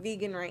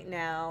vegan right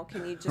now.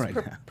 Can you just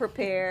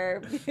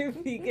prepare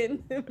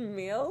vegan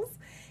meals?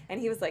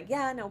 And he was like,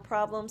 yeah, no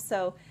problem.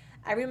 So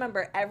I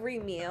remember every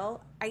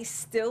meal, I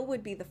still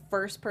would be the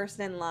first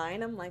person in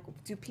line. I'm like,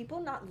 do people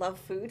not love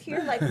food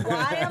here? Like,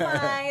 why am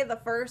I the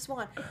first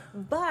one?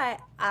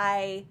 But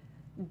I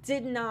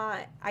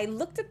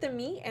looked at the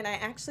meat and I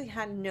actually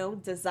had no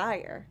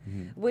desire,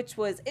 which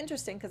was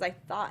interesting because I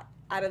thought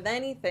out of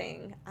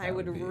anything, I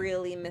would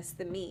really miss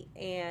the meat.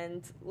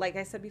 And like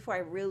I said before, I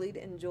really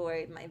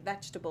enjoyed my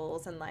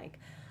vegetables. And like,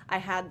 I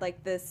had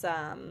like this,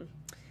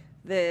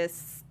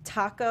 this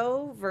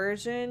taco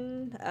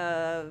version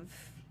of,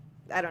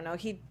 I don't know,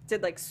 he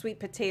did like sweet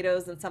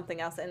potatoes and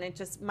something else, and it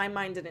just, my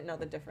mind didn't know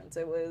the difference.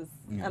 It was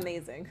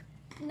amazing.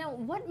 Now,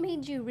 what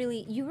made you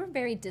you were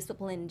very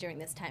disciplined during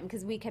this time,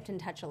 because we kept in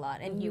touch a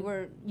lot, and you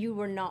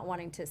were not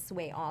wanting to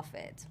sway off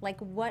it. Like,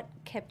 what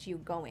kept you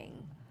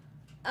going?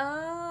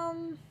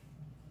 I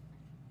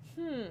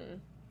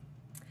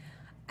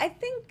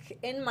think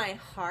in my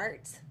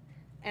heart,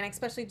 and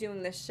especially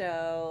doing this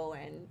show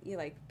and you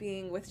like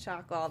being with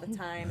Choco all the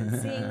time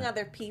and seeing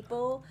other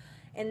people,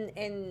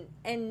 and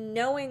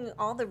knowing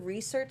all the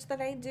research that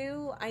I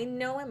do, I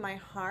know in my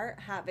heart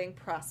having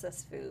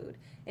processed food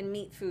and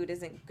meat food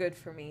isn't good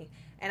for me.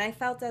 And I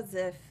felt as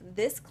if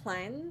this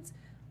cleanse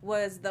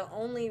was the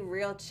only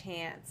real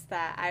chance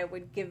that I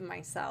would give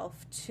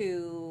myself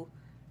to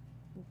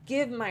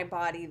give my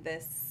body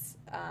this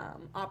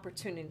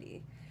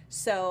opportunity.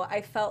 So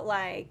I felt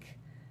like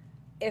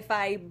if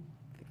I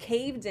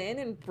caved in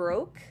and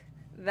broke,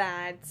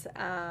 that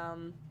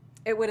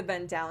it would have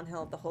been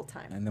downhill the whole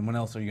time. And then when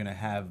else are you going to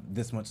have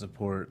this much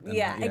support? And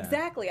Yeah,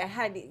 exactly. I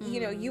had,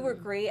 you know, you were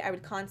great. I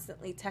would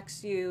constantly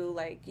text you,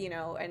 like, you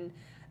know, and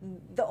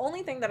the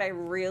only thing that I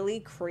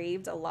really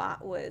craved a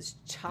lot was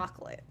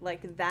chocolate.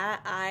 Like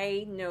that,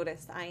 I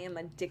noticed I am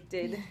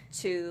addicted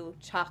to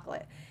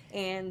chocolate.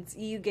 And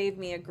you gave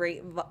me a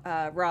great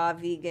raw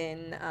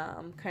vegan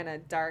kind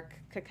of dark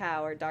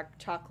cacao or dark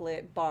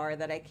chocolate bar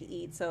that I could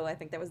eat. So I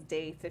think that was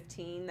day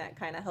 15 that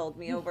kind of held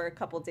me over a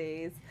couple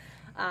days.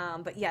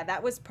 But yeah,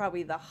 that was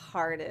probably the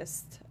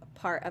hardest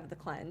part of the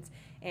cleanse.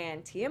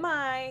 And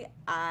TMI,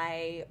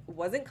 I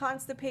wasn't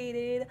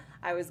constipated.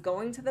 I was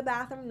going to the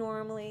bathroom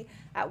normally.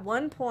 At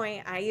one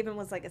point, I even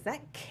was like, is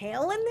that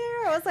kale in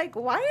there? I was like,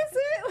 why is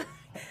it?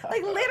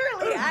 Like,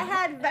 literally, I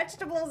had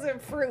vegetables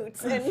and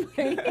fruits in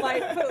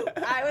my poop.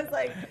 I was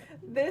like,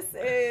 this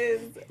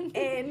is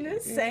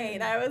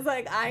insane. I was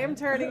like, I am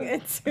turning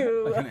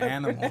into like an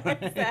animal.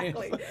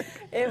 Exactly.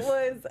 It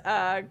was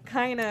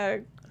kind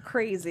of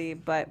crazy,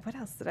 but what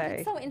else did I?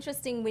 It's so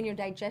interesting when your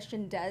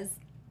digestion does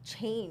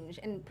change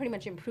and pretty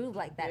much improve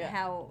like that,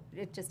 how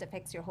it just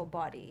affects your whole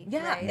body.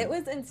 Yeah, right? it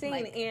was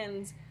insane.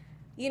 And,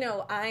 you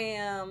know, I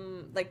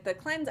am, like, the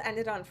cleanse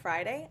ended on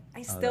Friday.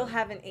 I still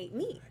haven't ate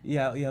meat.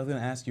 Yeah, I was going to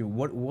ask you,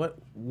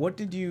 what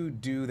did you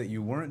do that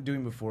you weren't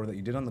doing before that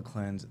you did on the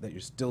cleanse that you're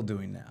still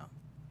doing now?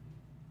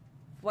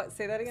 What?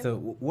 Say that again? So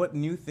what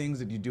new things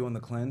did you do on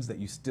the cleanse that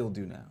you still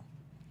do now?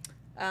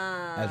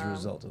 As a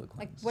result of the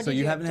cleanse. Like, what so did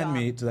you you haven't had adopt?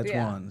 meat, so that's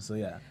one. So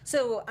yeah.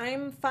 So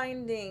I'm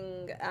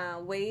finding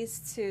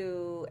ways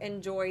to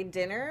enjoy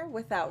dinner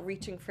without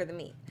reaching for the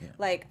meat. Yeah.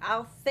 Like,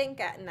 I'll think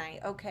at night,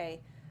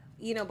 okay,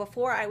 you know,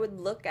 before I would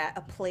look at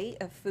a plate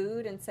of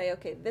food and say,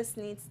 okay, this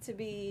needs to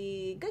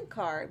be good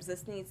carbs,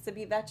 this needs to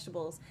be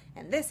vegetables,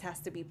 and this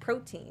has to be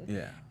protein.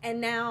 Yeah. And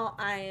now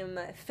I'm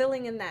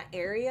filling in that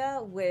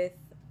area with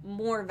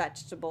more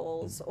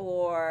vegetables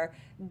or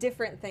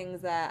different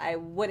things that I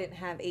wouldn't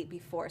have ate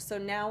before. So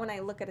now when I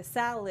look at a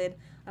salad,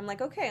 I'm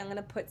like, okay, I'm going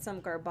to put some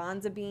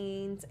garbanzo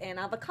beans and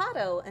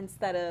avocado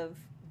instead of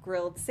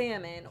grilled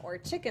salmon or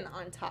chicken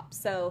on top.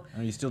 So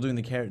Are you still doing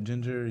the carrot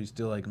ginger? Are you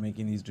still like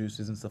making these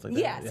juices and stuff like that?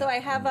 yeah, so I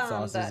have And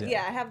sauces,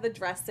 I have the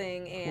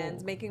dressing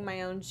and making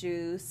my own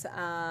juice.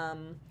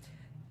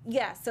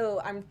 Yeah,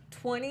 so I'm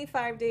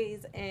 25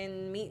 days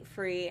in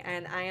meat-free,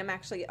 and I am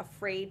actually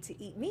afraid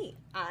to eat meat.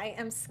 I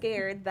am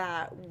scared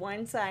that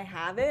once I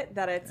have it,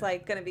 that it's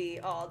like going to be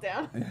all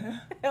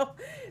downhill.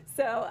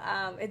 So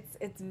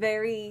it's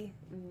very,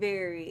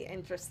 very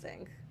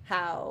interesting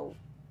how,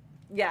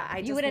 I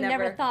just you would have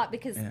never thought,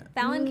 because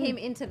Fallon came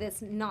into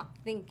this not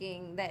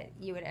thinking that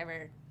you would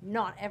ever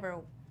not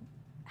ever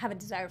have a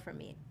desire for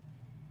meat.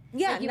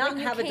 Yeah, like not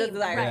have a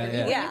desire. Right.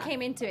 Yeah. When you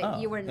came into it,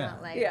 you were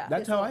not like, That's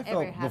this how will I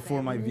felt ever before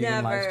happen. my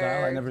vegan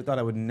lifestyle. I never thought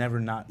I would never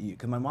not eat,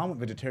 because my mom went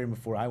vegetarian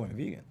before I went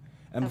vegan.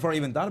 And before I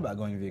even thought about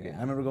going vegan,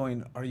 I remember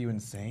going, "Are you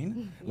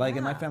insane?" Like,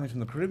 and my family's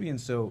from the Caribbean,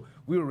 so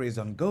we were raised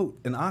on goat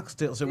and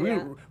oxtail, so we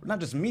were not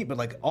just meat, but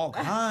like all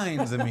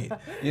kinds of meat,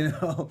 you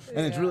know.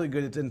 And it's really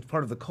good. It's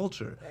part of the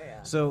culture.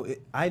 So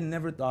I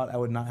never thought I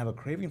would not have a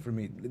craving for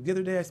meat. The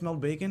other day I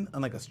smelled bacon,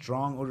 and like a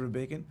strong odor of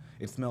bacon.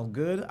 It smelled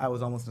good. I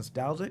was almost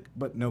nostalgic,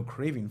 but no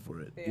craving for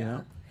it. You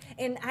know.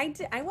 And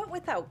I went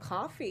without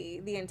coffee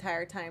the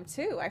entire time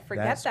too. I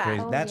forget That's that.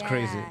 crazy. Oh, That's yeah.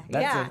 crazy.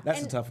 That's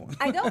a and tough one.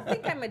 I don't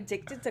think I'm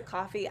addicted to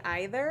coffee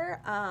either,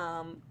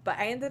 but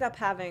I ended up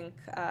having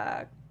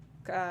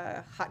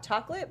hot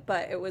chocolate,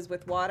 but it was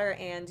with water,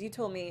 and you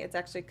told me it's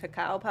actually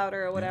cacao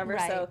powder or whatever,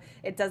 Right. so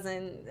it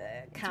doesn't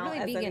It's count really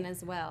as vegan any.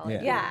 as well.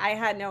 Yeah. Yeah, I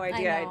had no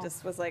idea. I know.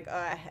 just was like,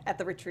 at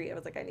the retreat, I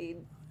was like, I need.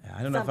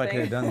 I don't know if I could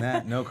have done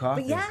that. No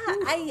coffee. But yeah,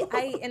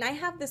 I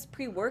have this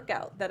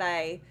pre-workout that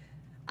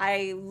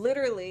I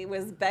literally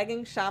was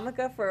begging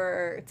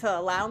Shamika to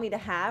allow me to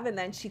have, and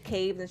then she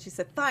caved and she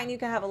said, "Fine, you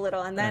can have a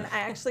little." And then I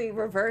actually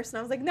reversed, and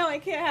I was like, "No, I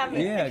can't have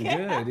it." Yeah,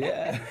 good.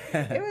 Yeah.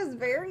 It was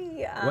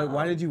very.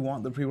 Why did you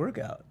want the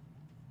pre-workout?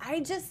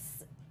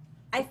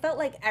 I felt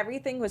like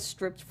everything was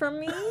stripped from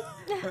me,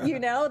 you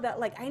know, that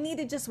like I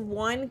needed just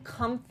one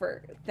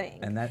comfort thing.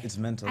 And that it's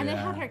mental. And it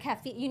yeah. had her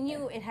caffeine. You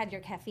knew it had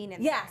your caffeine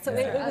in Yeah, there. so Yeah.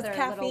 it was Other little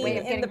caffeine way of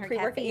in getting the her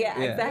pre-workout. caffeine. Yeah,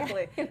 Yeah.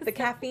 exactly. The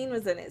caffeine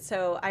was in it,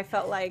 so I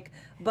felt like,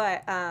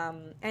 but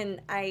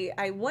and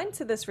I went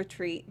to this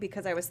retreat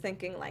because I was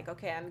thinking like,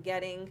 okay, I'm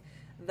getting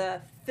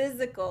the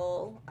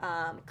physical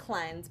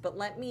cleanse, but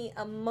let me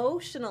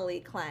emotionally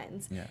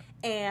cleanse. Yeah.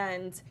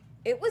 And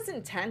it was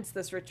intense,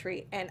 this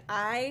retreat, and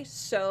I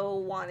so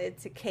wanted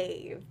to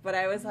cave, but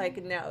I was like,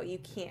 no, you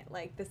can't.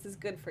 Like, this is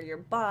good for your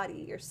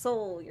body, your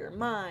soul, your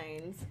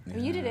mind.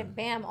 Well, you did it,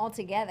 bam, all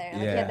together.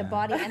 Like you had the Yeah.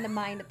 body and the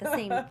mind at the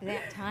same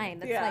time.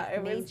 That's Yeah, like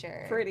it was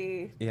major.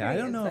 pretty. Yeah, I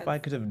don't know if I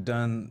could have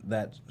done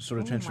that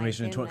sort of Oh my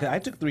transformation in 20. 'Cause I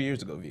goodness. took 3 years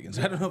to go vegan,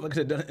 so I don't know if I could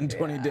have done it in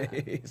 20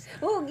 days.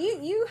 Well,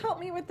 you helped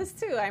me with this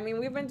too. I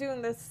mean, we've been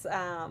doing this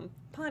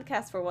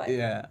podcast for what?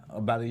 Yeah,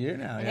 about a year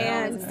now.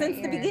 Yeah. And Yeah. since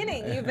the Yeah.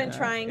 beginning, you've been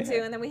trying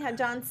to, and then we had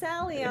John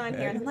Sally on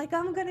here, and I'm like,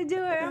 I'm gonna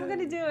do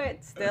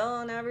it.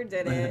 Still never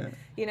did it,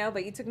 you know.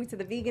 But you took me to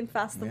the vegan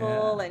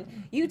festival, Yeah.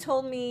 and you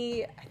told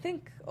me, I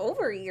think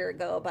over a year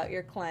ago, about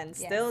your cleanse.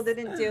 Yes. Still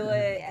didn't do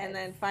it, Yes. and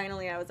then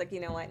finally, I was like,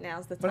 you know what?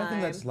 Now's the But time. I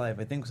think that's life.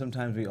 I think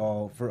sometimes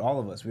for all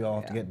of us, we all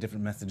have to Yeah. get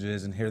different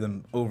messages and hear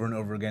them over and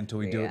over again until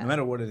we do it, Yeah. no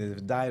matter what it is, if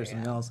it's diet or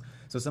something Yeah. else.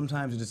 So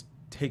sometimes it just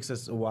takes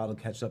us a while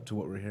to catch up to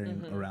what we're hearing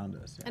Mm-hmm. around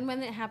us. Yeah. And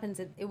when it happens,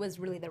 it was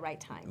really the right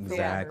time for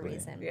Exactly.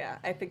 whatever reason. Yeah,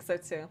 I think so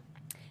too.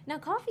 Now,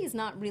 coffee is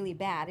not really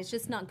bad. It's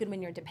just not good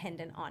when you're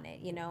dependent on it,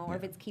 you know, or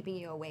if it's keeping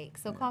you awake.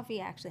 So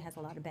coffee actually has a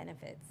lot of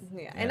benefits.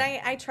 Yeah, and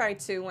I try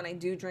to when I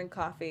do drink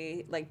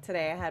coffee. Like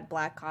today, I had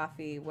black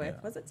coffee with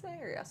Yeah. was it today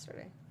or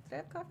yesterday? Did I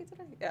have coffee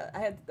today? Yeah, I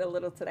had a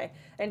little today,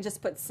 and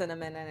just put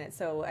cinnamon in it.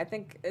 So I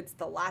think it's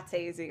the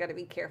lattes you got to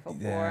be careful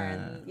for,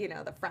 and you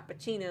know the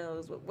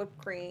frappuccinos with whipped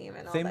cream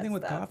and all Same that thing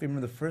with stuff. coffee. I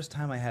remember the first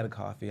time I had a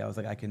coffee, I was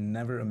like, I can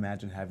never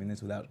imagine having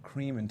this without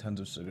cream and tons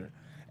of sugar.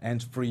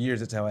 And for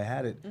years, that's how I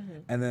had it.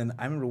 And then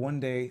I remember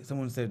one day,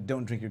 someone said,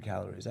 don't drink your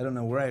calories. I don't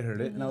know where I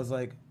heard it. And I was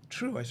like,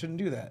 true, I shouldn't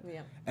do that.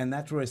 Yeah. And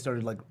that's where I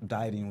started like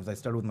dieting, was I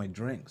started with my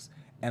drinks.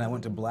 And I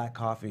went to black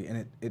coffee,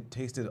 and it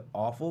tasted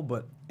awful,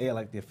 but A, I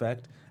liked the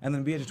effect. And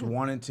then B, I just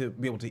wanted to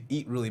be able to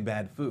eat really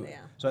bad food. Yeah.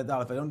 So I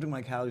thought if I don't drink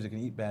my calories, I can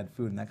eat bad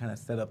food. And that kind of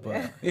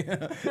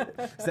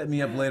set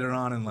me up later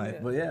on in life.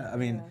 Yeah. But yeah, I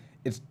mean,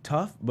 it's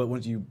tough, but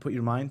once you put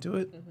your mind to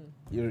it, Mm-hmm.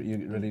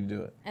 you're ready to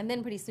do it. And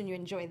then pretty soon you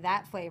enjoy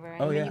that flavor.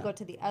 And Oh, when yeah. you go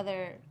to the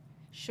other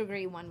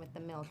sugary one with the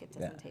milk, it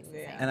doesn't taste the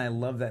Yeah. same. And I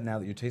love that now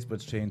that your taste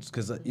buds changed,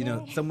 because you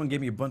know Yay. someone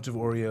gave me a bunch of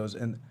Oreos,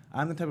 and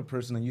I'm the type of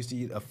person that used to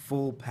eat a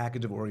full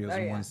package of Oreos Oh,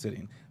 in yeah. one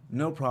sitting.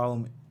 No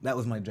problem. That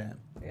was my jam.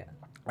 Yeah.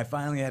 I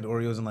finally had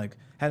Oreos and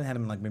hadn't had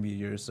them in like maybe a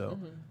year or so,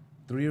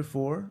 3 or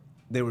 4.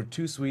 They were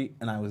too sweet,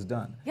 and I was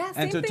done. Yeah,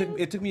 and so same thing.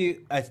 it took me.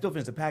 I still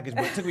finished the package,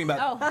 but it took me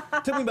about Oh.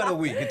 took me about a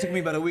week. It took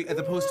me about a week as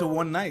opposed to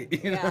one night.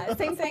 You know? Yeah,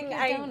 same thing. your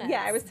I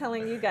donuts. was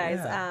telling you guys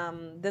Yeah.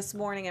 this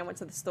morning. I went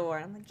to the store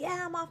and I'm like,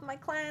 yeah, I'm off my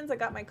cleanse. I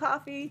got my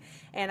coffee,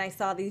 and I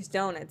saw these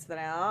donuts that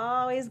I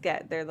always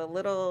get. They're the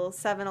little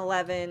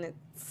 7-Eleven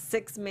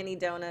 6 mini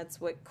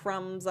donuts with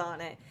crumbs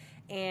on it.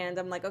 And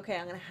I'm like, okay,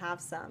 I'm gonna have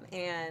some.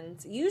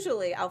 And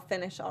usually I'll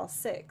finish all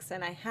 6.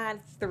 And I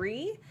had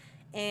 3,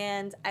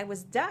 and I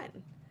was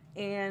done.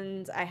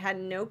 And I had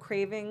no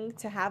craving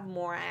to have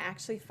more. I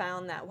actually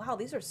found that, wow,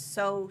 these are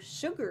so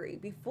sugary.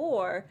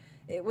 Before,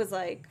 it was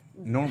like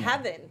Normal.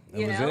 heaven,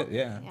 you That was know? it,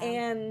 yeah. Yeah.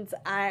 And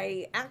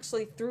I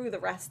actually threw the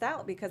rest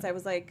out because I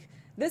was like,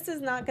 this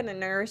is not going to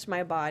nourish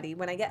my body.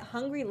 When I get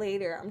hungry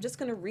later, I'm just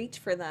going to reach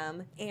for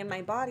them. And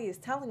my body is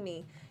telling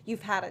me,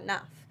 you've had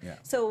enough. Yeah.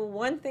 So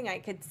one thing I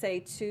could say,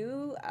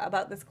 too,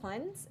 about this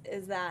cleanse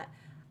is that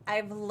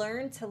I've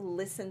learned to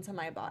listen to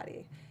my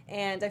body.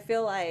 And I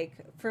feel like,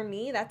 for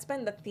me, that's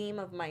been the theme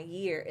of my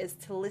year, is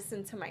to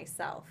listen to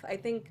myself. I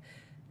think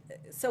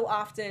so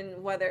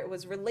often, whether it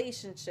was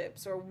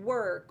relationships or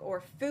work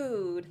or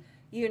food,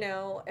 you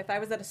know, if I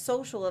was at a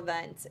social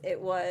event, it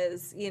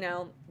was, you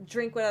know,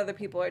 drink what other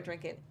people are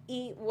drinking,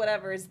 eat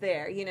whatever is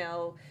there, you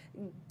know,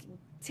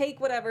 take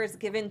whatever is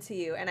given to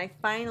you. And I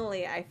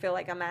feel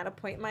like I'm at a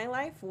point in my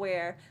life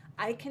where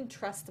I can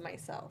trust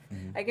myself.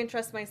 I can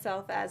trust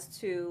myself as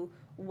to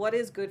what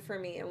is good for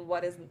me and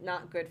what is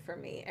not good for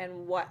me,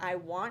 and what I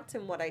want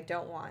and what I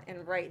don't want.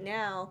 And right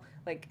now,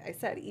 like I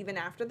said, even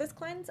after this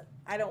cleanse,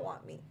 I don't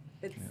want meat.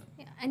 It's,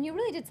 Yeah, and you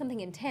really did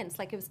something intense.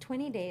 Like, it was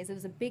 20 days. It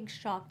was a big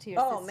shock to your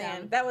oh system.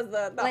 man, that was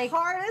the Like-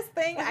 hardest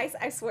thing.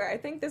 I swear, I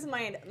think this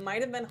might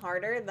have been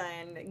harder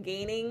than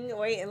gaining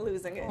weight and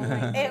losing it.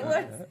 It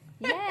was.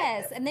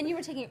 Yes, and then you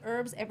were taking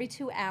herbs every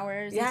 2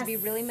 hours. You had to be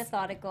Yes. really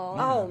methodical.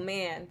 Oh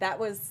man, that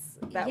was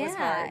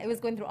hard. It was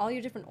going through all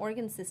your different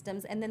organ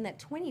systems, and then that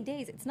 20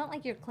 days, it's not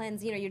like your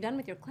cleanse, you know, you're done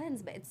with your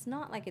cleanse, but it's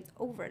not like it's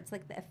over. It's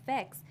like the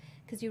effects,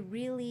 because you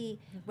really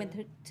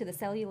went to the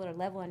cellular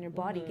level in your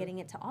body, getting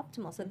it to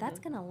optimal. So that's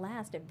going to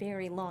last a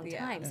very long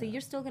Yeah. time. So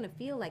you're still going to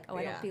feel like, oh,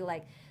 I Yeah. don't feel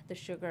like the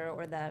sugar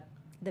or the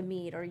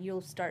meat, or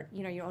you'll start,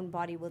 you know, your own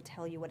body will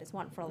tell you what it's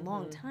want for a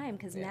long time,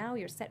 because now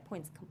your set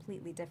point's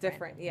completely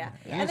different. Yeah.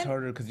 And it's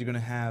harder because you're going to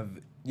have,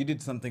 you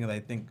did something that I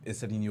think is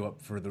setting you up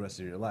for the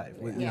rest of your life.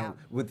 With, you Yeah. know,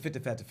 with Fit to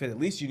Fat to Fit, at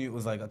least you knew it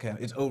was like, okay,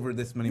 it's over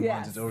this many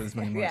months, it's over this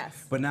many months.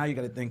 Yes. But now you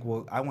got to think,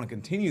 well, I want to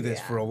continue this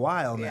for a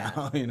while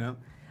now, you know?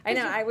 I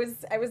know. I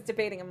was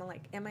debating. I'm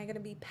like, am I going to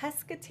be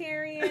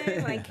pescatarian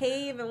when I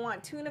cave and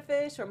want tuna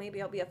fish, or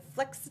maybe I'll be a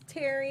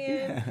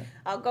flexitarian.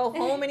 I'll go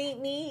home and eat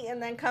meat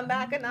and then come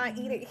back and not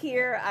eat it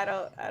here. I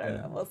don't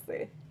know. We'll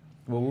see.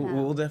 Well,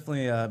 we'll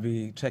definitely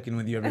be checking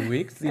with you every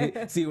week,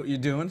 see what you're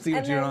doing, see what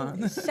And you're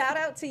then on. shout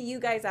out to you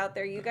guys out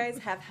there. You guys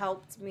have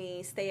helped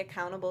me stay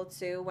accountable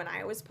too. When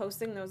I was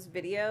posting those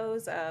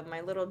videos of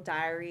my little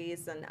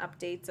diaries and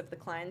updates of the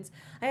cleanse,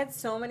 I had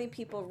so many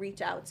people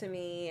reach out to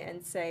me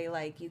and say,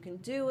 like, you can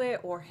do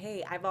it, or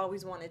hey, I've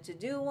always wanted to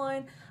do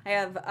one. I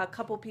have a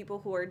couple people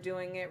who are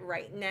doing it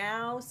right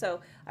now,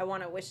 so I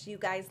want to wish you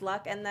guys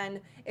luck. And then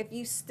if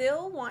you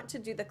still want to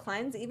do the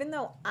cleanse, even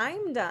though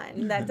I'm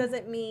done, that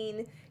doesn't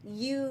mean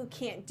you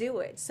can't do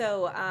it.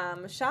 So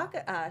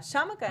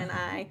Shamika and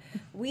I,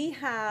 we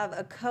have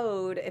a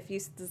code.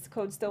 Does the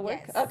code still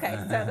work? Yes.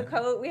 Okay,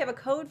 so we have a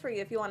code for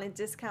you if you want a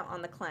discount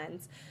on the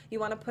cleanse. You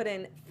want to put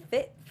in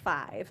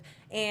FIT5,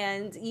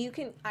 and you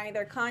can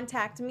either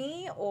contact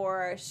me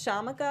or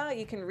Shamika.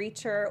 You can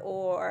reach her,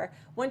 or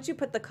once you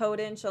put the code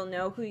in, she'll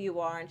know who you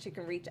are and she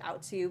can reach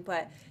out to you.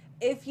 But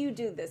if you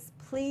do this,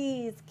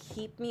 please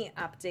keep me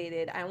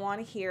updated. I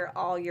want to hear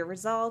all your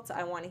results.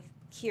 I want to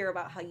hear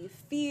about how you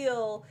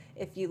feel,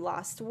 if you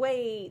lost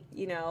weight,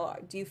 you know,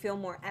 do you feel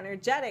more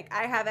energetic?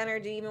 I have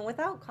energy even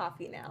without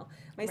coffee now.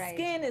 My Right.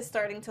 skin is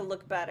starting to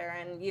look better,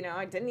 and, you know,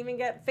 I didn't even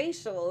get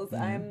facials.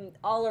 I'm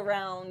all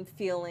around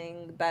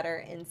feeling better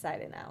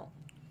inside and out.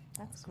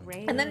 That's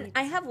great. And then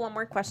I have one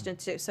more question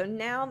too. So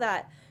now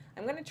that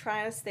I'm going to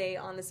try to stay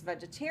on this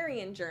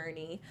vegetarian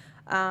journey,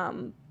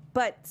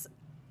 but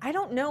I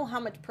don't know how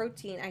much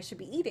protein I should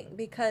be eating,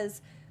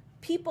 because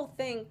people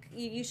think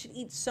you should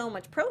eat so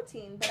much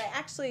protein, but I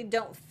actually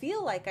don't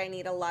feel like I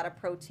need a lot of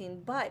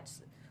protein. But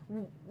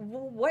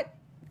what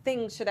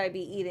things should I be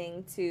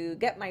eating to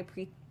get my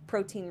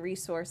protein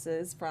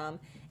resources from,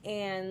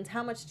 and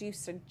how much do you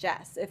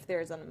suggest, if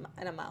there's an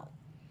amount?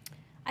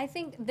 I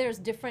think there's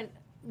different,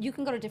 you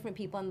can go to different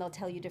people and they'll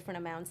tell you different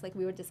amounts, like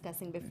we were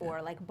discussing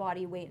before. Like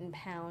body weight in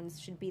pounds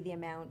should be the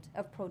amount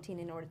of protein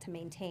in order to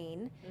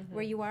maintain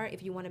where you are.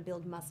 If you want to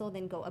build muscle,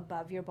 then go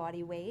above your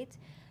body weight.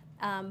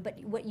 But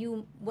what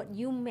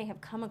you may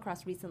have come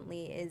across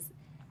recently is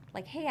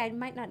like, hey, I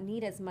might not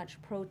need as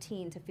much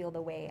protein to feel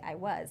the way I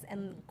was.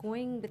 And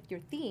going with your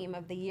theme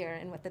of the year,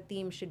 and what the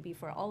theme should be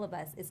for all of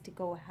us, is to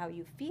go how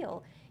you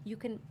feel. You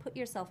can put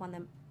yourself on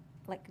the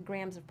like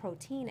grams of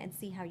protein and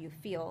see how you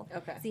feel.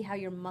 Okay. See how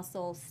your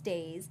muscle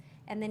stays,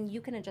 and then you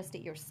can adjust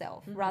it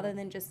yourself rather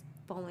than just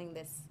following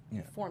this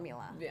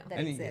formula that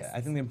And exists.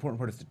 I think the important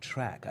part is to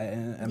track. I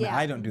mean, Yeah.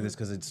 I don't do this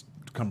because it's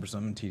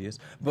cumbersome and tedious.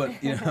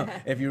 But you know,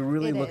 if you're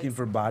really It looking is.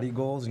 for body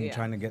goals and you're Yeah.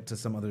 trying to get to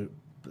some other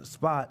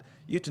spot,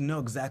 you have to know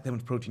exactly how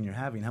much protein you're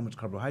having, how much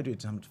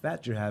carbohydrates, how much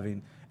fat you're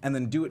having, and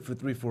then do it for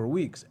 3-4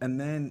 weeks, and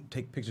then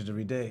take pictures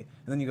every day.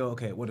 And then you go,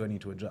 okay, what do I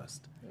need to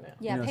adjust?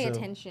 Yeah, You know, pay so-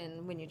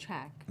 attention when you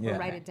track Yeah. or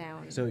write it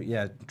down. So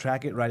yeah,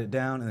 track it, write it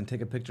down, and then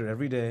take a picture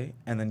every day,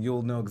 and then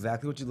you'll know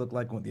exactly what you look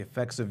like and what the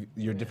effects of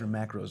your different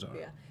macros are.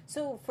 Yeah.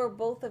 So for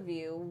both of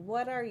you,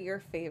 what are your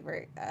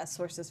favorite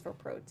sources for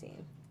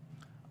protein?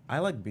 I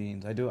like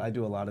beans. I do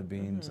a lot of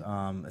beans,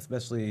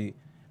 especially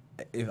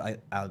if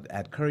I'll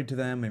add curry to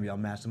them. Maybe I'll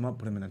mash them up,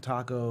 put them in a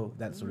taco,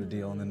 that sort of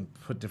deal, and then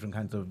put different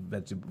kinds of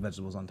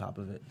vegetables on top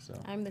of it. So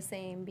I'm the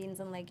same, beans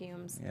and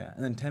legumes. yeah,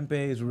 and then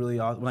tempeh is really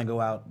awesome. When I go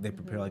out, they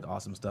prepare like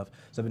awesome stuff.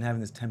 So I've been having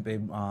this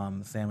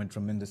tempeh sandwich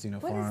from Mendocino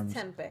What Farms.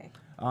 is tempeh?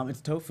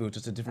 It's tofu. It's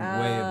just a different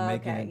way of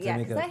making it. To Yeah,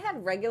 make because a, I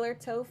had regular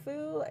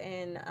tofu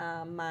in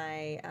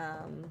my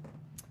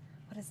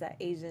what is that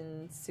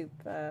Asian soup?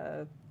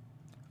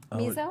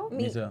 Miso?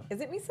 Miso.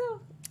 Is it miso?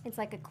 It's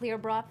like a clear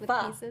broth with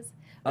Pho. pieces.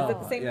 Is it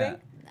the same yeah.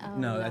 thing?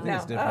 No, I think No.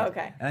 it's different. Oh,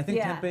 okay. And I think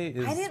Yeah.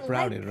 tempeh I is didn't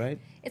sprouted, like- right?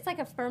 It's like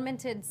a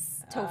fermented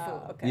tofu.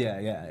 Okay.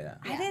 Yeah.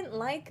 I didn't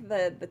like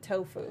the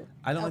tofu.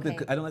 I don't Okay.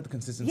 I don't like the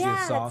consistency Yeah, of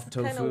soft it's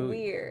tofu. kinda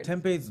weird.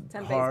 Tempeh's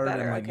Tempeh's hard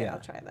better. and like Okay, yeah. I'll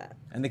try that.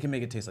 And they can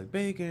make it taste like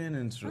bacon,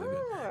 and it's really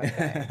Oh, good.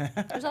 okay.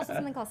 There's also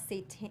something called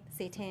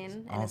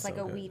seitan, and it's like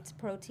Also a good. wheat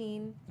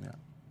protein. Yeah.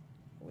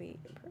 Wheat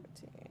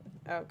protein.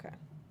 Okay.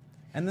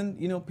 And then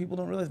people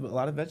don't realize, but a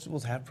lot of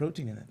vegetables have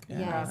protein in it. Yeah,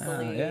 Yes.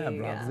 Broccoli, yeah,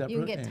 broccoli's yeah. got You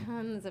can protein. get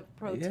tons of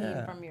protein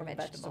Yeah. from your From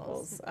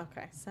vegetables.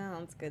 Okay,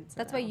 sounds good. To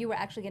That's know. why you were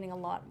actually getting a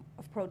lot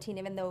of protein,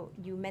 even though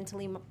you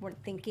mentally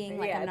weren't thinking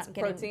like yeah, I'm it's not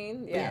getting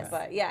protein. Yeah, Yes.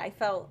 but yeah, I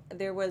felt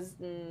there was.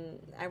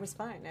 I was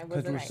fine. I Because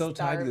wasn't we're so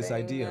tied to this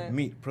starving, idea of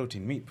meat,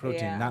 protein,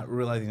 Yeah. not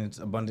realizing it's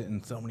abundant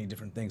in so many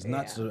different things.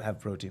 Nuts Yeah. have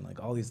protein,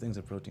 like all these things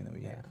are protein that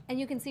we have. And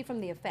you can see from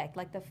the effect,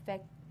 like the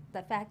fact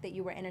that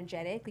you were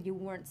energetic, you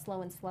weren't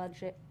slow and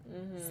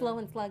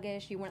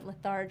sluggish, you weren't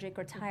lethargic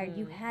or tired.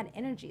 You had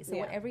energy, so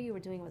Yeah. whatever you were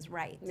doing was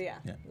right. Yeah.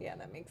 Yeah. Yeah,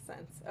 that makes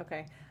sense.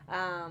 Okay.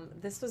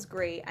 This was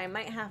great. I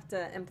might have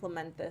to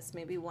implement this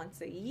maybe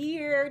once a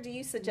year. Do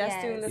you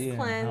suggest doing Yes. this Yeah,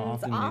 how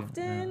cleanse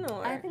often do you-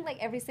 or? I think like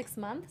every 6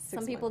 months.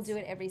 Some people months. do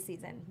it every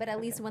season, but at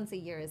least once a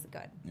year is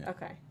good. Yeah.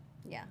 Okay.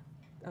 Yeah.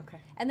 Okay.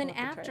 And then We'll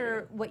have to try it after,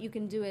 again. what you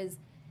can do is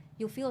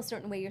you'll feel a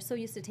certain way. You're so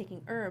used to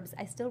taking herbs.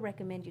 I still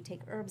recommend you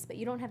take herbs, but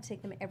you don't have to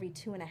take them every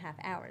 2.5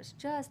 hours.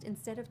 Just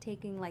instead of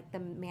taking like the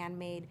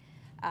man-made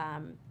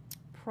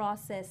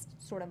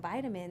processed sort of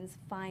vitamins,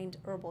 find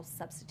herbal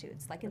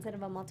substitutes. Like instead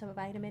of a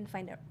multivitamin,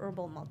 find an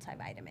herbal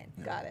multivitamin.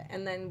 Got it.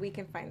 And then we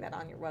can find that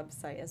on your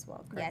website as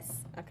well, correct?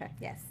 Yes. Okay.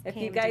 Yes. If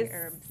you KMD guys,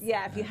 herbs.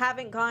 if you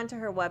haven't gone to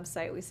her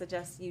website, we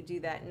suggest you do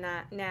that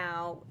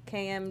now,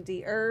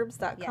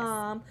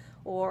 kmdherbs.com,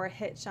 or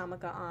hit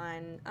Shamika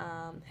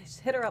on,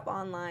 hit her up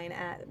online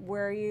at,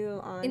 where are you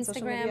on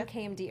social media?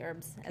 Instagram, KMD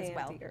herbs as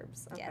well. KMD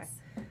Herbs. Okay. Yes.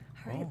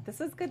 All right, this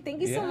is good.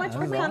 Thank you so Yeah, much that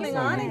for was coming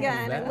awesome. on Thank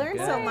again. you I back. learned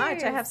Yeah. so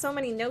much. I have so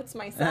many notes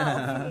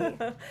myself.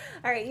 All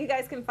right, you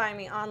guys can find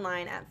me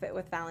online at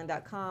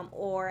fitwithfallon.com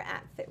or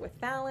at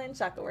fitwithfallon.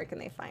 Shaka, where can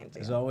they find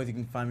you? As always, you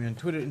can find me on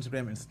Twitter,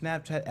 Instagram, and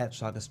Snapchat at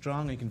Shaka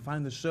Strong. And you can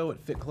find the show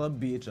at Fit Club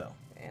BHL.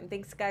 And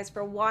thanks, guys,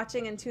 for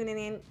watching and tuning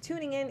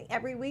in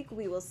every week.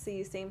 We will see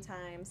you same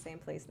time, same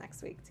place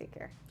next week. Take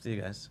care. See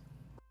you guys.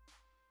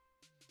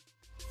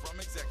 From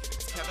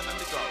executives Kevin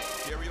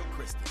Undergaro, Dario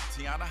Kristen,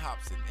 Tiana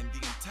Hobson, and the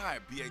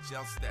entire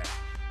BHL staff,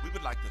 we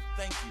would like to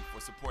thank you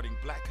for supporting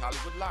Black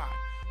Hollywood Live,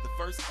 the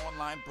first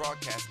online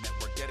broadcast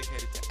network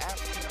dedicated to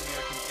African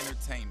American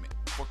entertainment.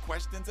 For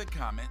questions and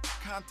comments,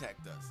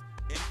 contact us.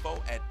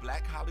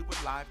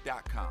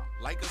 info@blackhollywoodlive.com.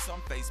 Like us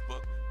on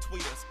Facebook,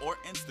 tweet us, or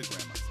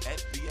Instagram us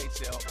at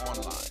BHL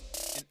Online.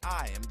 And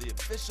I am the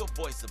official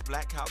voice of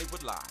Black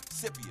Hollywood Live,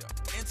 Scipio,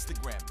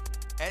 Instagram me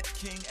at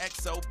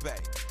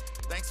KingXOBay.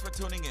 Thanks for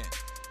tuning in.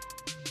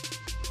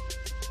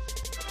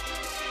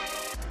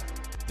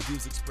 The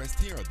views expressed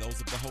here are those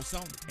of the host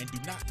only and do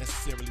not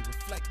necessarily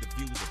reflect the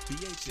views of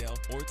BHL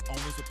or its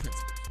owners or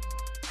principals.